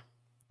here.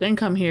 Then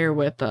come here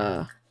with,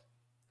 we'll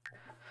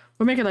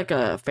make it like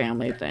a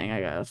family thing, I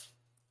guess.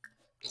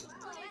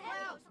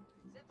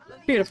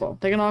 Beautiful.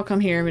 They can all come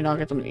here and we can all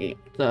get something to eat.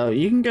 So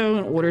you can go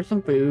and order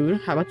some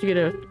food. How about you get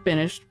a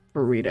finished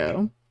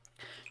burrito?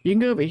 You can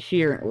go over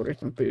here and order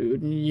some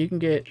food. You can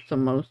get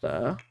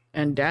samosa.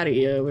 And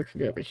Daddy, we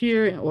can go over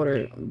here and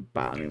order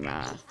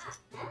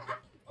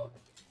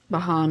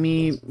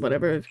Bahami,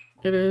 whatever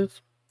it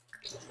is.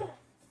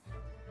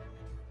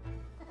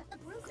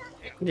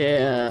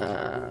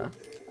 Yeah.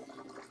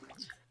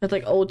 That's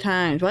like old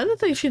times. Why does it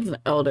say she's an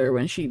elder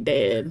when she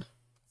dead?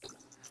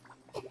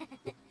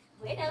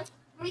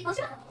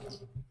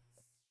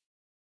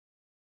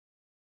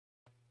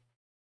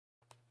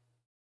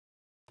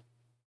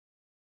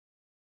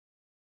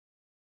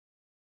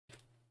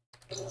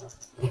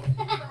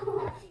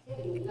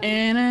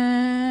 And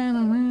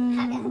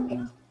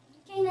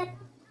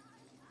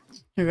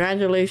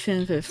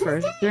congratulations, his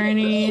first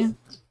journey.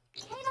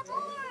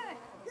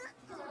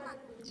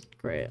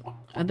 Great.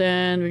 And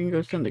then we can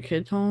go send the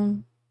kids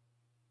home.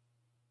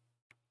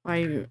 Why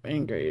are you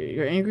angry?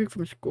 You're angry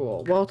from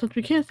school. Well, since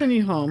we can't send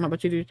you home, how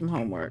about you do some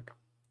homework?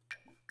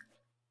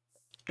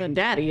 Then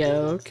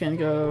Daddy-o can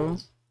go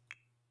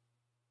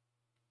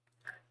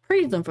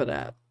praise them for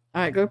that.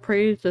 Alright, go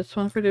praise this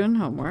one for doing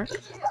homework.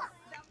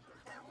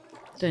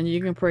 Then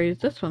you can praise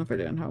this one for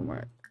doing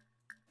homework.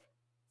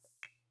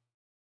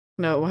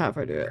 No, we'll have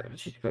her do it.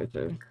 She's supposed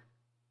to.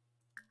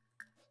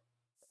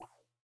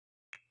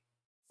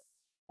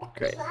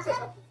 Great.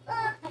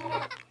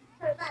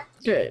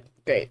 Good.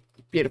 Great.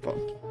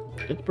 Beautiful.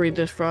 Let's breed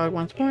this frog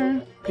once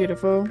more.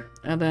 Beautiful.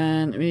 And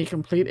then we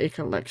complete a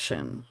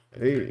collection.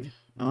 Ooh.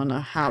 I don't know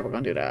how we're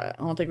gonna do that.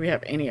 I don't think we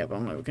have any of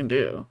them that we can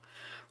do.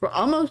 We're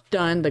almost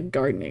done the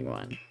gardening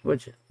one,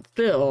 which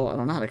still, I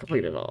don't know how to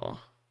complete it all.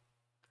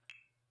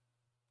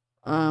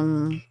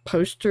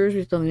 Posters,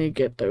 we still need to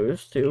get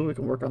those too. We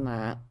can work on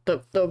that.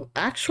 The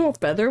actual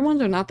feather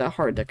ones are not that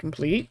hard to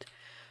complete.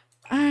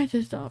 I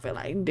just don't feel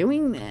like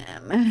doing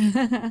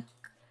them.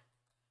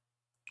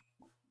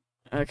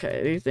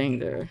 Okay, these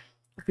things are...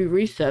 If you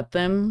reset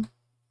them,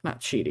 not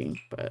cheating,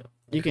 but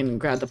you can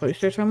grab the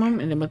posters from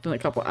them, and then within a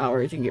couple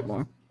hours you can get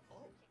more.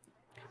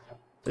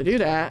 So do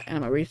that, and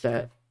I'm gonna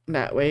reset.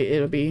 That way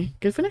it'll be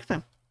good for next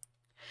time.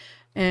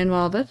 And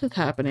while this is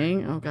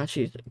happening... Oh gosh,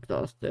 she's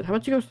exhausted. How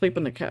about you go sleep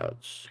on the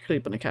couch?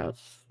 Sleep on the couch.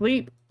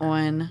 Sleep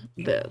on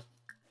this.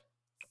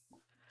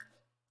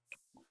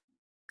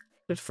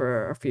 Just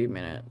for a few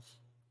minutes.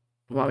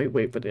 While we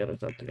wait for the other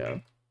stuff to go.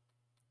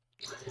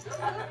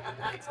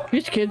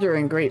 These kids are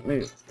in great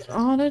moods.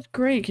 Oh, that's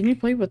great. Can you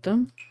play with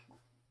them?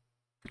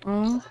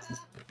 Oh,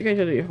 you guys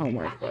gotta do your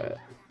homework, but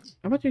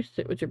how about you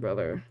sit with your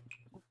brother?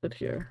 Sit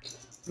here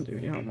and do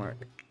your homework.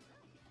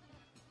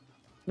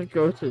 Let's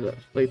go to the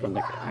sleep on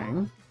the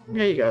thing.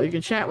 There you go. You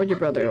can chat with your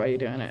brother while you're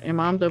doing it. Your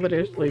mom's over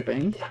there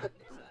sleeping. How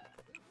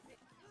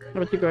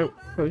about you go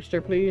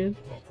poster, please?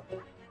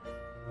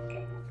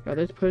 Got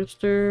this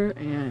poster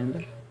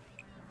and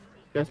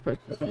this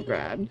poster's been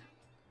grabbed.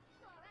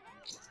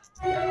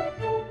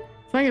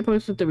 Find a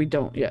poster that we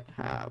don't yet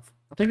have.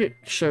 I think it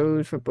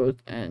shows for both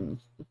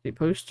ends. Let's see,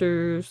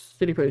 posters,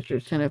 city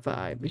posters, 10 of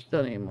 5. We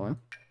still need more.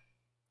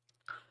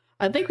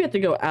 I think we have to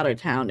go out of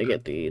town to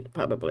get these,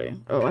 probably.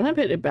 Oh, I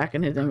put it back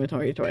in his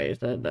inventory twice.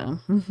 That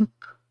dumb.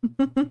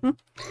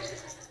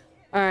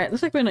 Alright,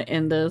 looks like we're gonna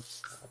end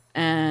this.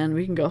 And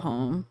we can go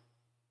home.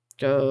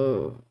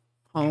 Go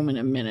home in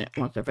a minute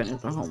once I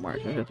finish my homework.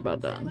 I'm just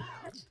about done.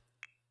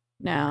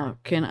 Now,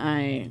 can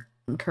I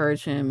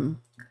encourage him?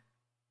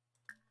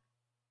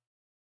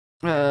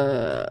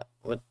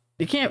 What?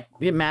 You can't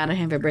get mad at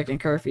him for breaking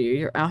curfew.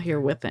 You're out here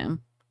with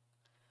him.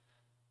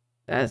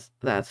 That's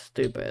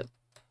stupid.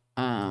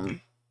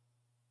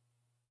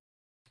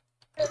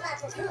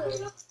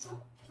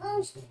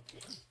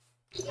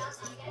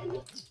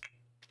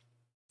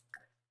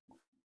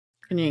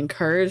 Can you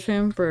encourage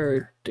him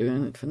for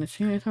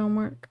finishing his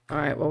homework?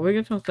 Alright, well, we're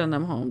just gonna send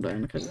them home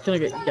then, because he's gonna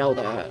get yelled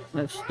at.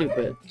 That's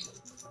stupid.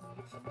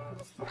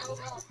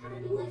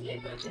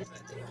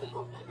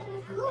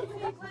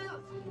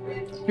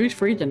 Who's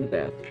freezing to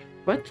death?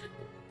 What?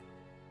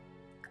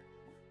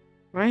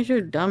 Why is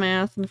your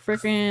dumbass in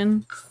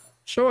frickin'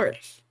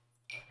 shorts?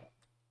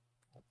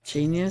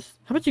 Genius.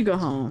 How about you go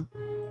home?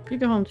 You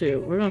go home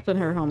too. We're gonna send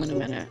her home in a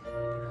minute.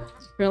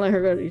 We're gonna let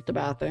her go to use the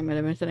bathroom and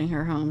then we're sending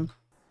her home.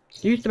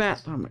 Use the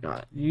bathroom. Oh my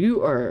god.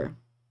 You are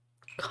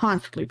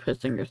constantly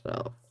pissing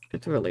yourself.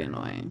 It's really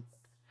annoying.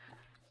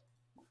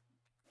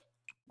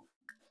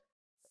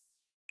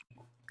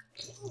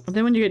 And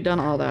then when you get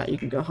done all that, you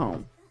can go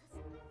home.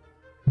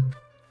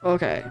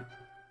 Okay.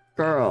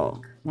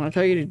 Girl, when I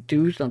tell you to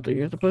do something,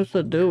 you're supposed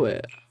to do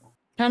it.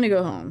 Time to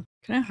go home.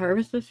 Can I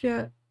harvest this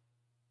yet?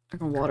 I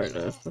can water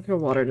this. Let's go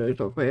water those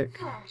real quick.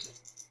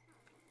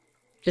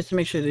 Just to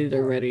make sure these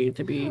are ready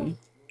to be...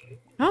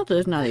 How is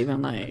this not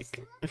even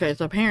like... Okay,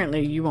 so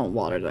apparently you won't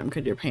water them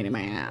because you're a pain in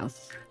my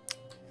ass.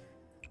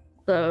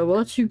 So we'll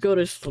let you go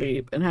to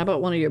sleep. And how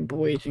about one of your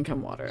boys can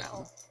come water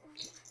them?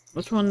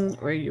 Which one?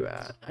 Where are you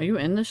at? Are you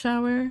in the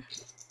shower?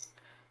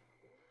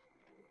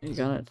 You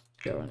gotta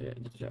go into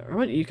the shower. How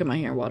about you come out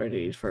here and water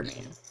these for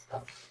me?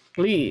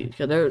 Please,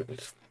 because they're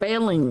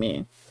failing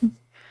me.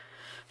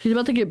 She's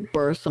about to give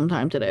birth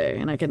sometime today,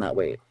 and I cannot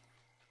wait.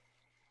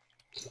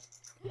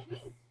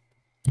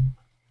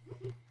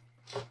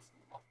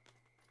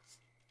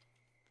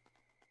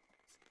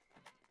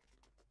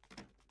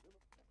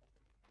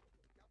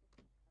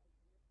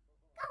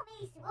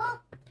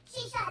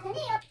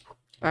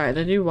 Alright,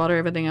 did you water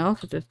everything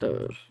else or just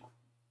those?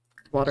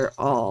 Water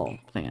all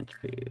plants,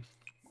 please.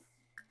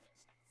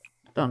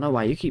 Don't know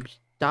why you keep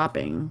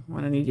stopping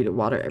when I need you to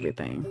water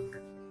everything.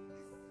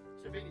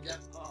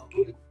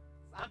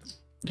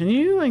 Can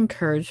you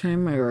encourage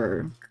him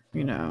or,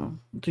 you know,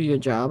 do your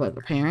job as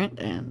a parent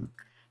and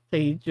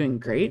say he's doing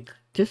great?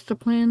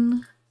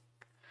 Discipline.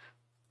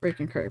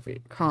 Breaking curfew.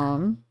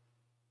 Calm.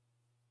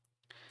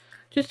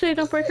 Just say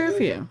don't break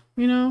curfew.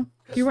 You know,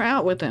 you were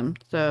out with him,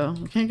 so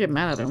you can't get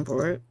mad at him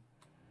for it.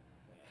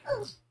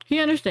 He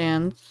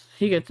understands.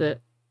 He gets it.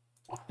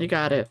 You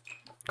got it.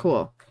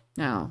 Cool.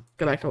 Now,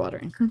 go back to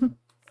watering.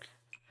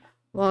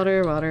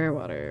 Water, water,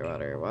 water,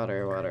 water,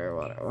 water, water,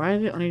 water. Why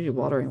is it only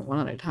watering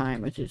one at a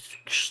time? Which is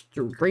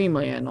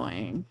extremely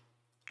annoying.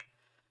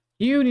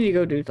 You need to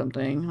go do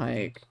something.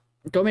 Like,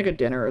 go make a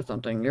dinner or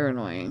something. You're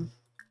annoying.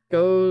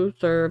 Go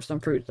serve some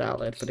fruit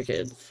salad for the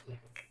kids.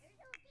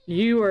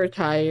 You are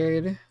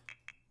tired.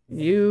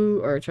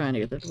 You are trying to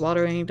get this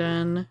watering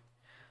done.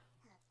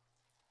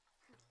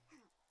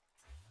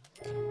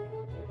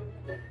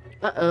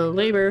 Uh-oh,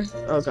 labor.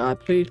 Oh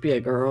god, please be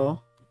a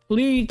girl.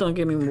 Please don't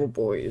give me more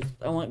boys.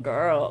 I want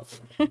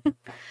girls.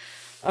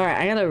 Alright,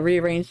 I gotta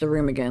rearrange the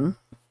room again.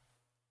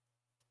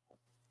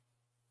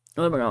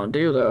 What am I gonna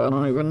do though? I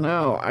don't even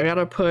know. I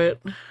gotta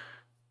put...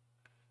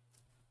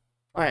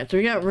 Alright, so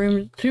we got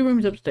two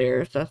rooms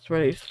upstairs. That's where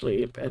they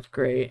sleep. That's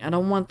great. I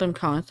don't want them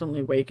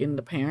constantly waking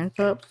the parents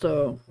up,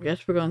 so I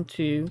guess we're going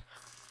to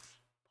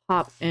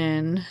pop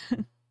in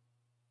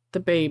the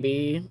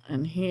baby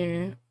in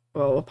here.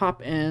 Well, we'll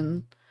pop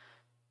in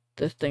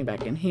this thing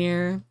back in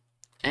here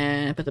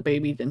and put the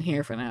babies in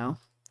here for now.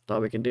 That's all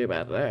we can do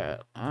about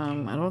that. I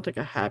don't think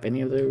I have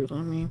any of those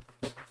on me.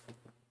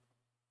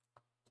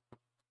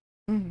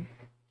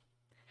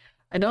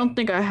 I don't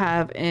think I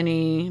have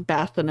any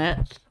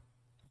bassinets,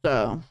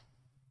 so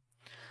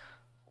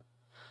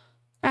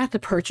I have to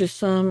purchase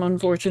some,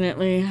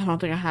 unfortunately. I don't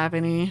think I have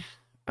any.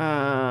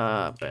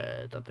 But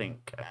I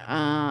think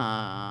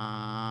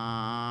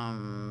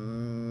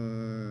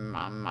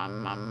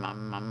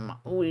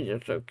oh, these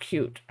are so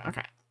cute.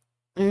 Okay.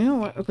 You know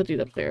what? I'll put these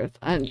upstairs.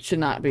 I should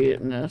not be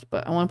in this,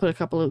 but I want to put a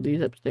couple of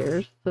these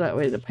upstairs so that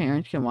way the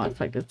parents can watch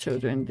like the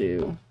children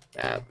do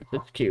that.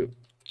 It's cute.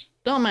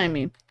 Don't mind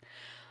me.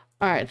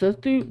 Alright, so let's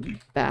do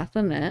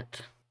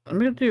bassinet. I'm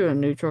gonna do a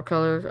neutral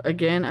color.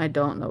 Again, I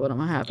don't know what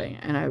I'm having,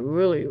 and I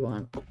really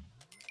want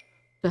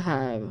to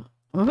have...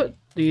 I'm gonna put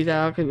these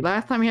out, because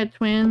last time we had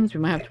twins, we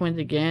might have twins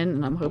again,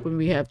 and I'm hoping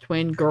we have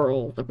twin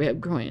girls if we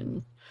have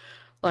twins.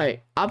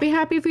 Like, I'll be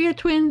happy if we have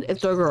twins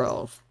if they're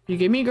girls. You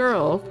give me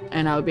girls,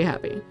 and I'll be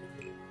happy.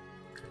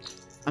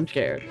 I'm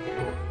scared.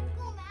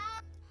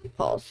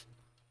 Pause.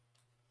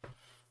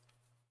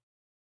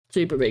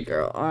 Super big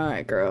girl.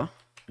 Alright, girl.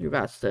 You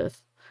got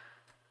this.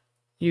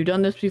 You've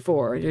done this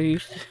before. You're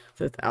used to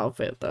this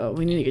outfit, though.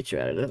 We need to get you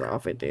out of this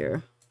outfit,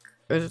 dear.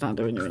 This is not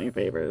doing you any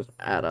favors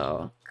at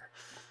all.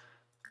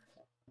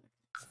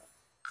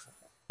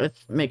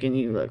 It's making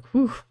you look,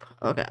 whew.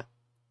 Okay.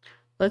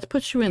 Let's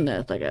put you in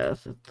this, I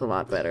guess. It's a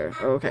lot better.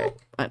 Okay.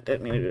 I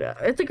didn't mean to do that.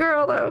 It's a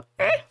girl, though.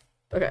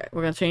 Okay,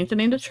 we're gonna change the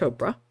name to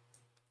Chopra.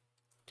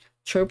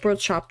 Chopra.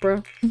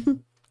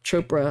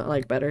 Chopra, I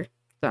like better.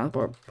 Sounds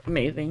more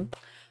amazing.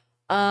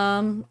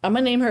 I'm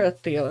gonna name her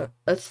Athela.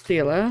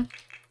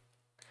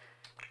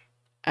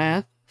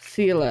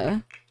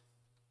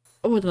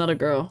 Oh, it's another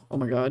girl. Oh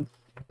my god.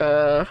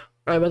 I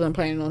wasn't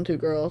planning on two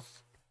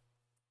girls.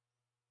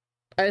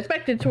 I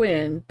expected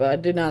twins, but I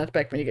did not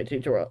expect me to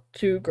get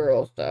two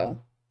girls, though.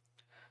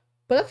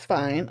 But that's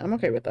fine. I'm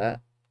okay with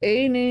that.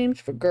 A names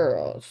for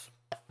girls.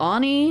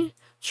 Ani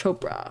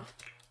Chopra.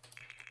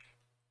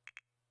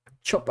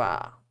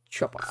 Chopra.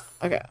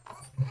 Okay.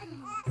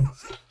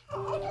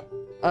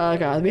 Oh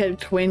god, we had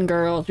twin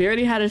girls. We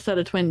already had a set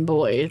of twin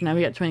boys. Now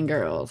we got twin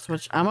girls,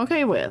 which I'm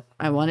okay with.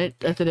 I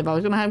said if I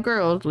was gonna have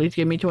girls, at least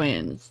give me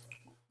twins.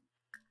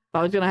 If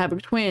I was gonna have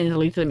twins, at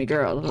least give me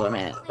girls, is what I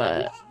meant.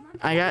 But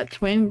I got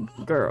twin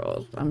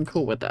girls. I'm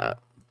cool with that.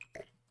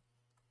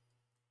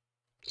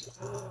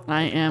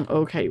 I am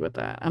okay with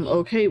that. I'm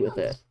okay with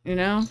it, you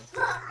know?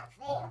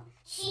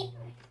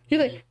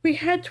 You're like, we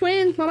had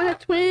twins! Mama had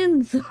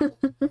twins!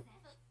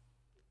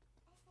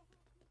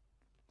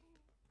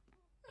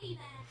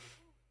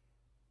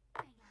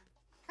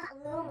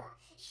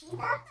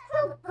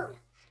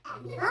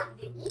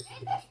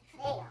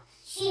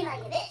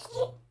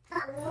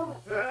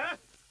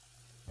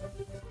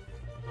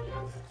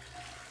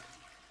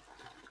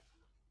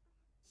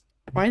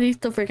 Why are they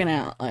still freaking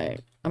out?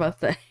 Like, I'm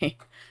about to say.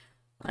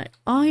 Like,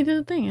 oh, he did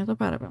a thing. I'm so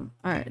proud of him.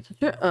 Alright, so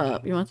you're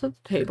up. You want to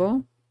set the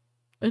table?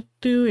 Let's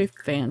do a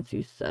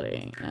fancy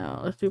setting.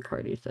 No, let's do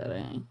party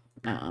setting.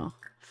 No.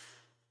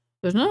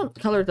 There's no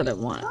colors that I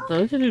want. So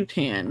let's do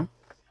tan.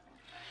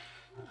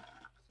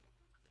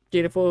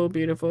 Beautiful,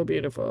 beautiful,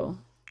 beautiful.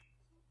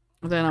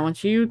 Then I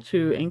want you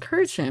to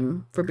encourage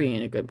him for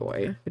being a good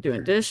boy. For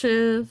doing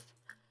dishes.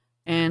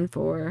 And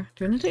for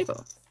doing the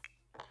table.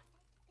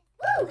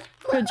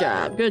 Good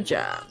job, good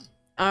job.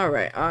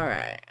 Alright,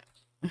 alright.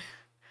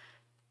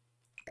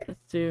 Let's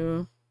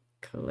do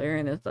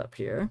clearing this up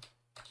here.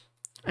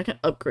 I can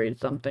upgrade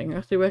something.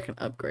 Let's see what I can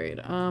upgrade.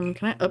 Can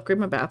I upgrade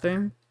my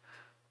bathroom?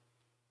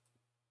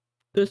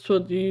 This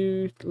will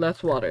use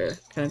less water.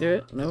 Can I do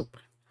it? Nope.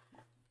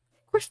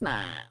 Of course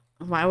not.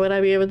 Why would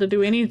I be able to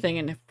do anything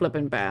in the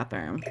flipping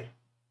bathroom?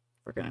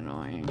 Freaking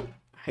annoying.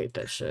 I hate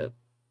that shit.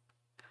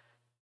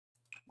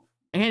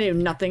 I can't do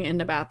nothing in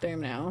the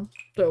bathroom now.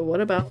 So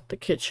what about the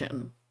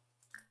kitchen?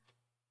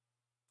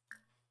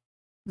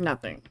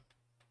 Nothing.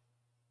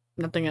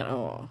 Nothing at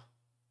all.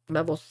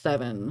 Level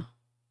 7.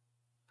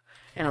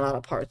 And a lot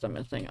of parts I'm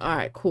missing.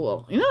 Alright,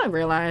 cool. You know what I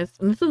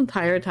realized? In this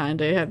entire time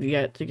they have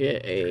yet to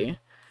get a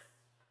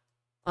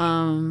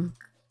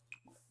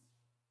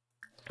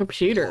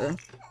computer.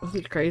 This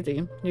is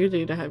crazy.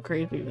 Usually they have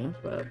craziness,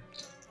 but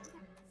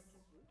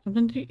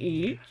something to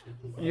eat.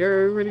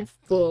 You're already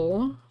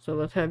full. So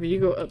let's have you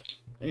go up,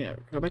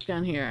 go back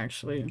down here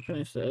actually and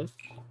finish this.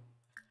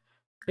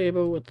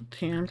 Table with the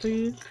tan,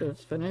 please. So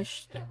it's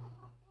finished.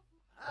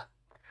 Of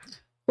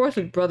course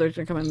his brother's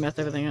gonna come and mess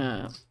everything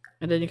up.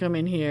 And then you come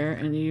in here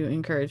and you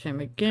encourage him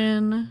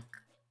again.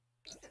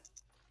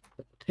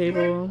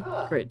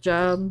 Table. Great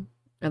job.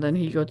 And then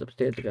he goes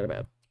upstairs to go to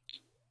bed.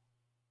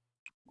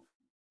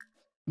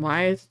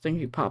 Why is the thing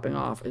keep popping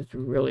off? It's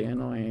really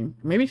annoying.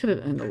 Maybe put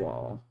it in the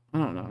wall. I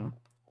don't know.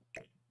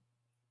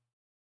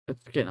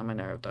 It's getting on my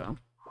nerve though.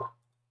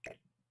 You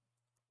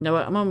know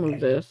what? I'm gonna move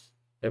this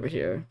over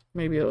here.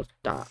 Maybe it'll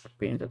stop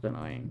being such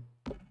annoying.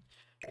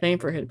 Same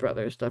for his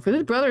brother's stuff. Because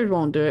his brothers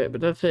won't do it,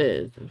 but that's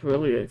his. It's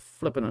really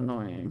flipping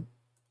annoying.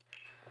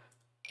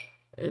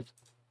 It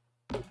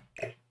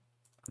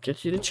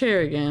gets you the chair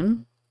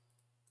again.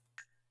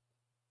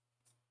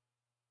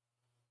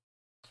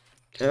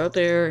 Go out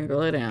there and go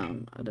lay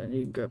down. And then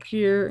you can go up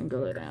here and go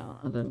lay down.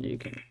 And then you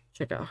can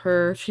check out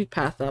her. She's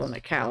passed out on the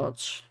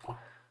couch.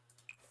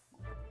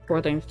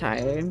 Poor thing's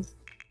tired.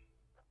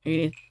 He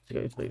needs to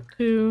go to sleep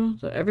too.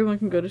 So everyone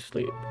can go to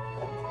sleep.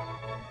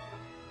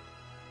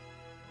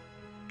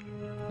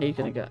 He's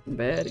gonna get in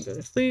bed and go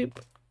to sleep.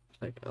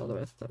 Like all the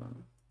rest of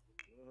them.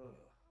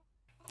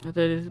 Is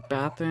that his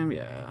bathroom?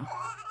 Yeah.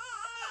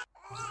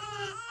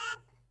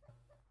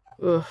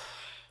 Ugh.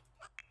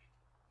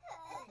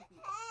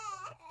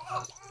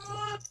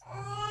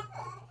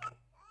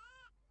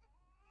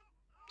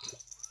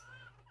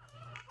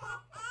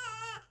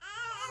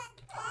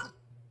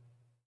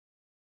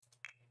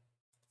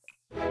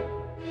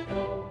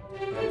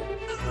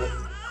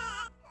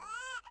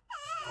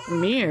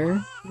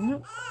 Mirror?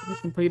 Yep, we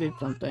completed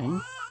something.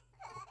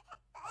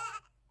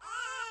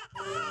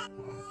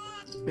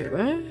 Wait,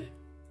 what?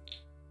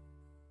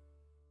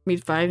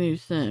 Meet 5 new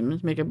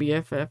Sims, make a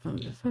BFF on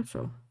the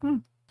social.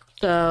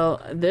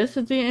 So, this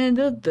is the end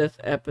of this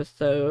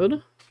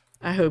episode.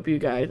 I hope you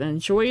guys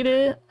enjoyed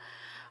it.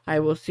 I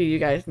will see you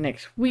guys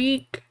next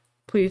week.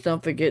 Please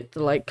don't forget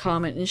to like,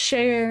 comment, and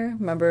share.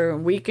 Remember,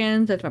 on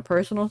weekends, that's my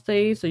personal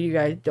save, so you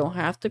guys don't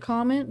have to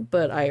comment,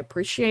 but I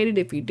appreciate it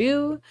if you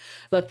do.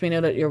 Let me know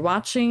that you're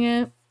watching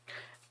it,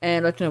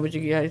 and let me know what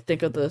you guys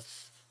think of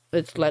this.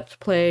 It's Let's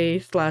Play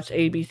 /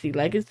 ABC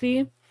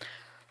Legacy.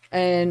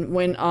 And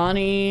when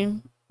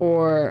Ani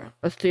or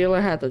a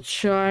Steeler has a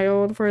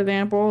child, for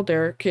example,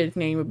 their kid's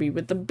name would be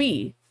with the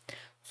B.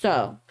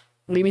 So,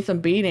 leave me some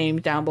B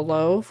names down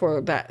below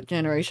for that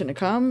generation to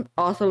come.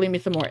 Also, leave me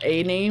some more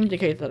A names in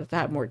case I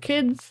have more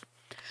kids.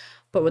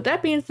 But with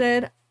that being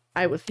said,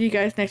 I will see you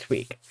guys next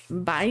week.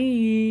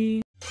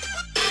 Bye!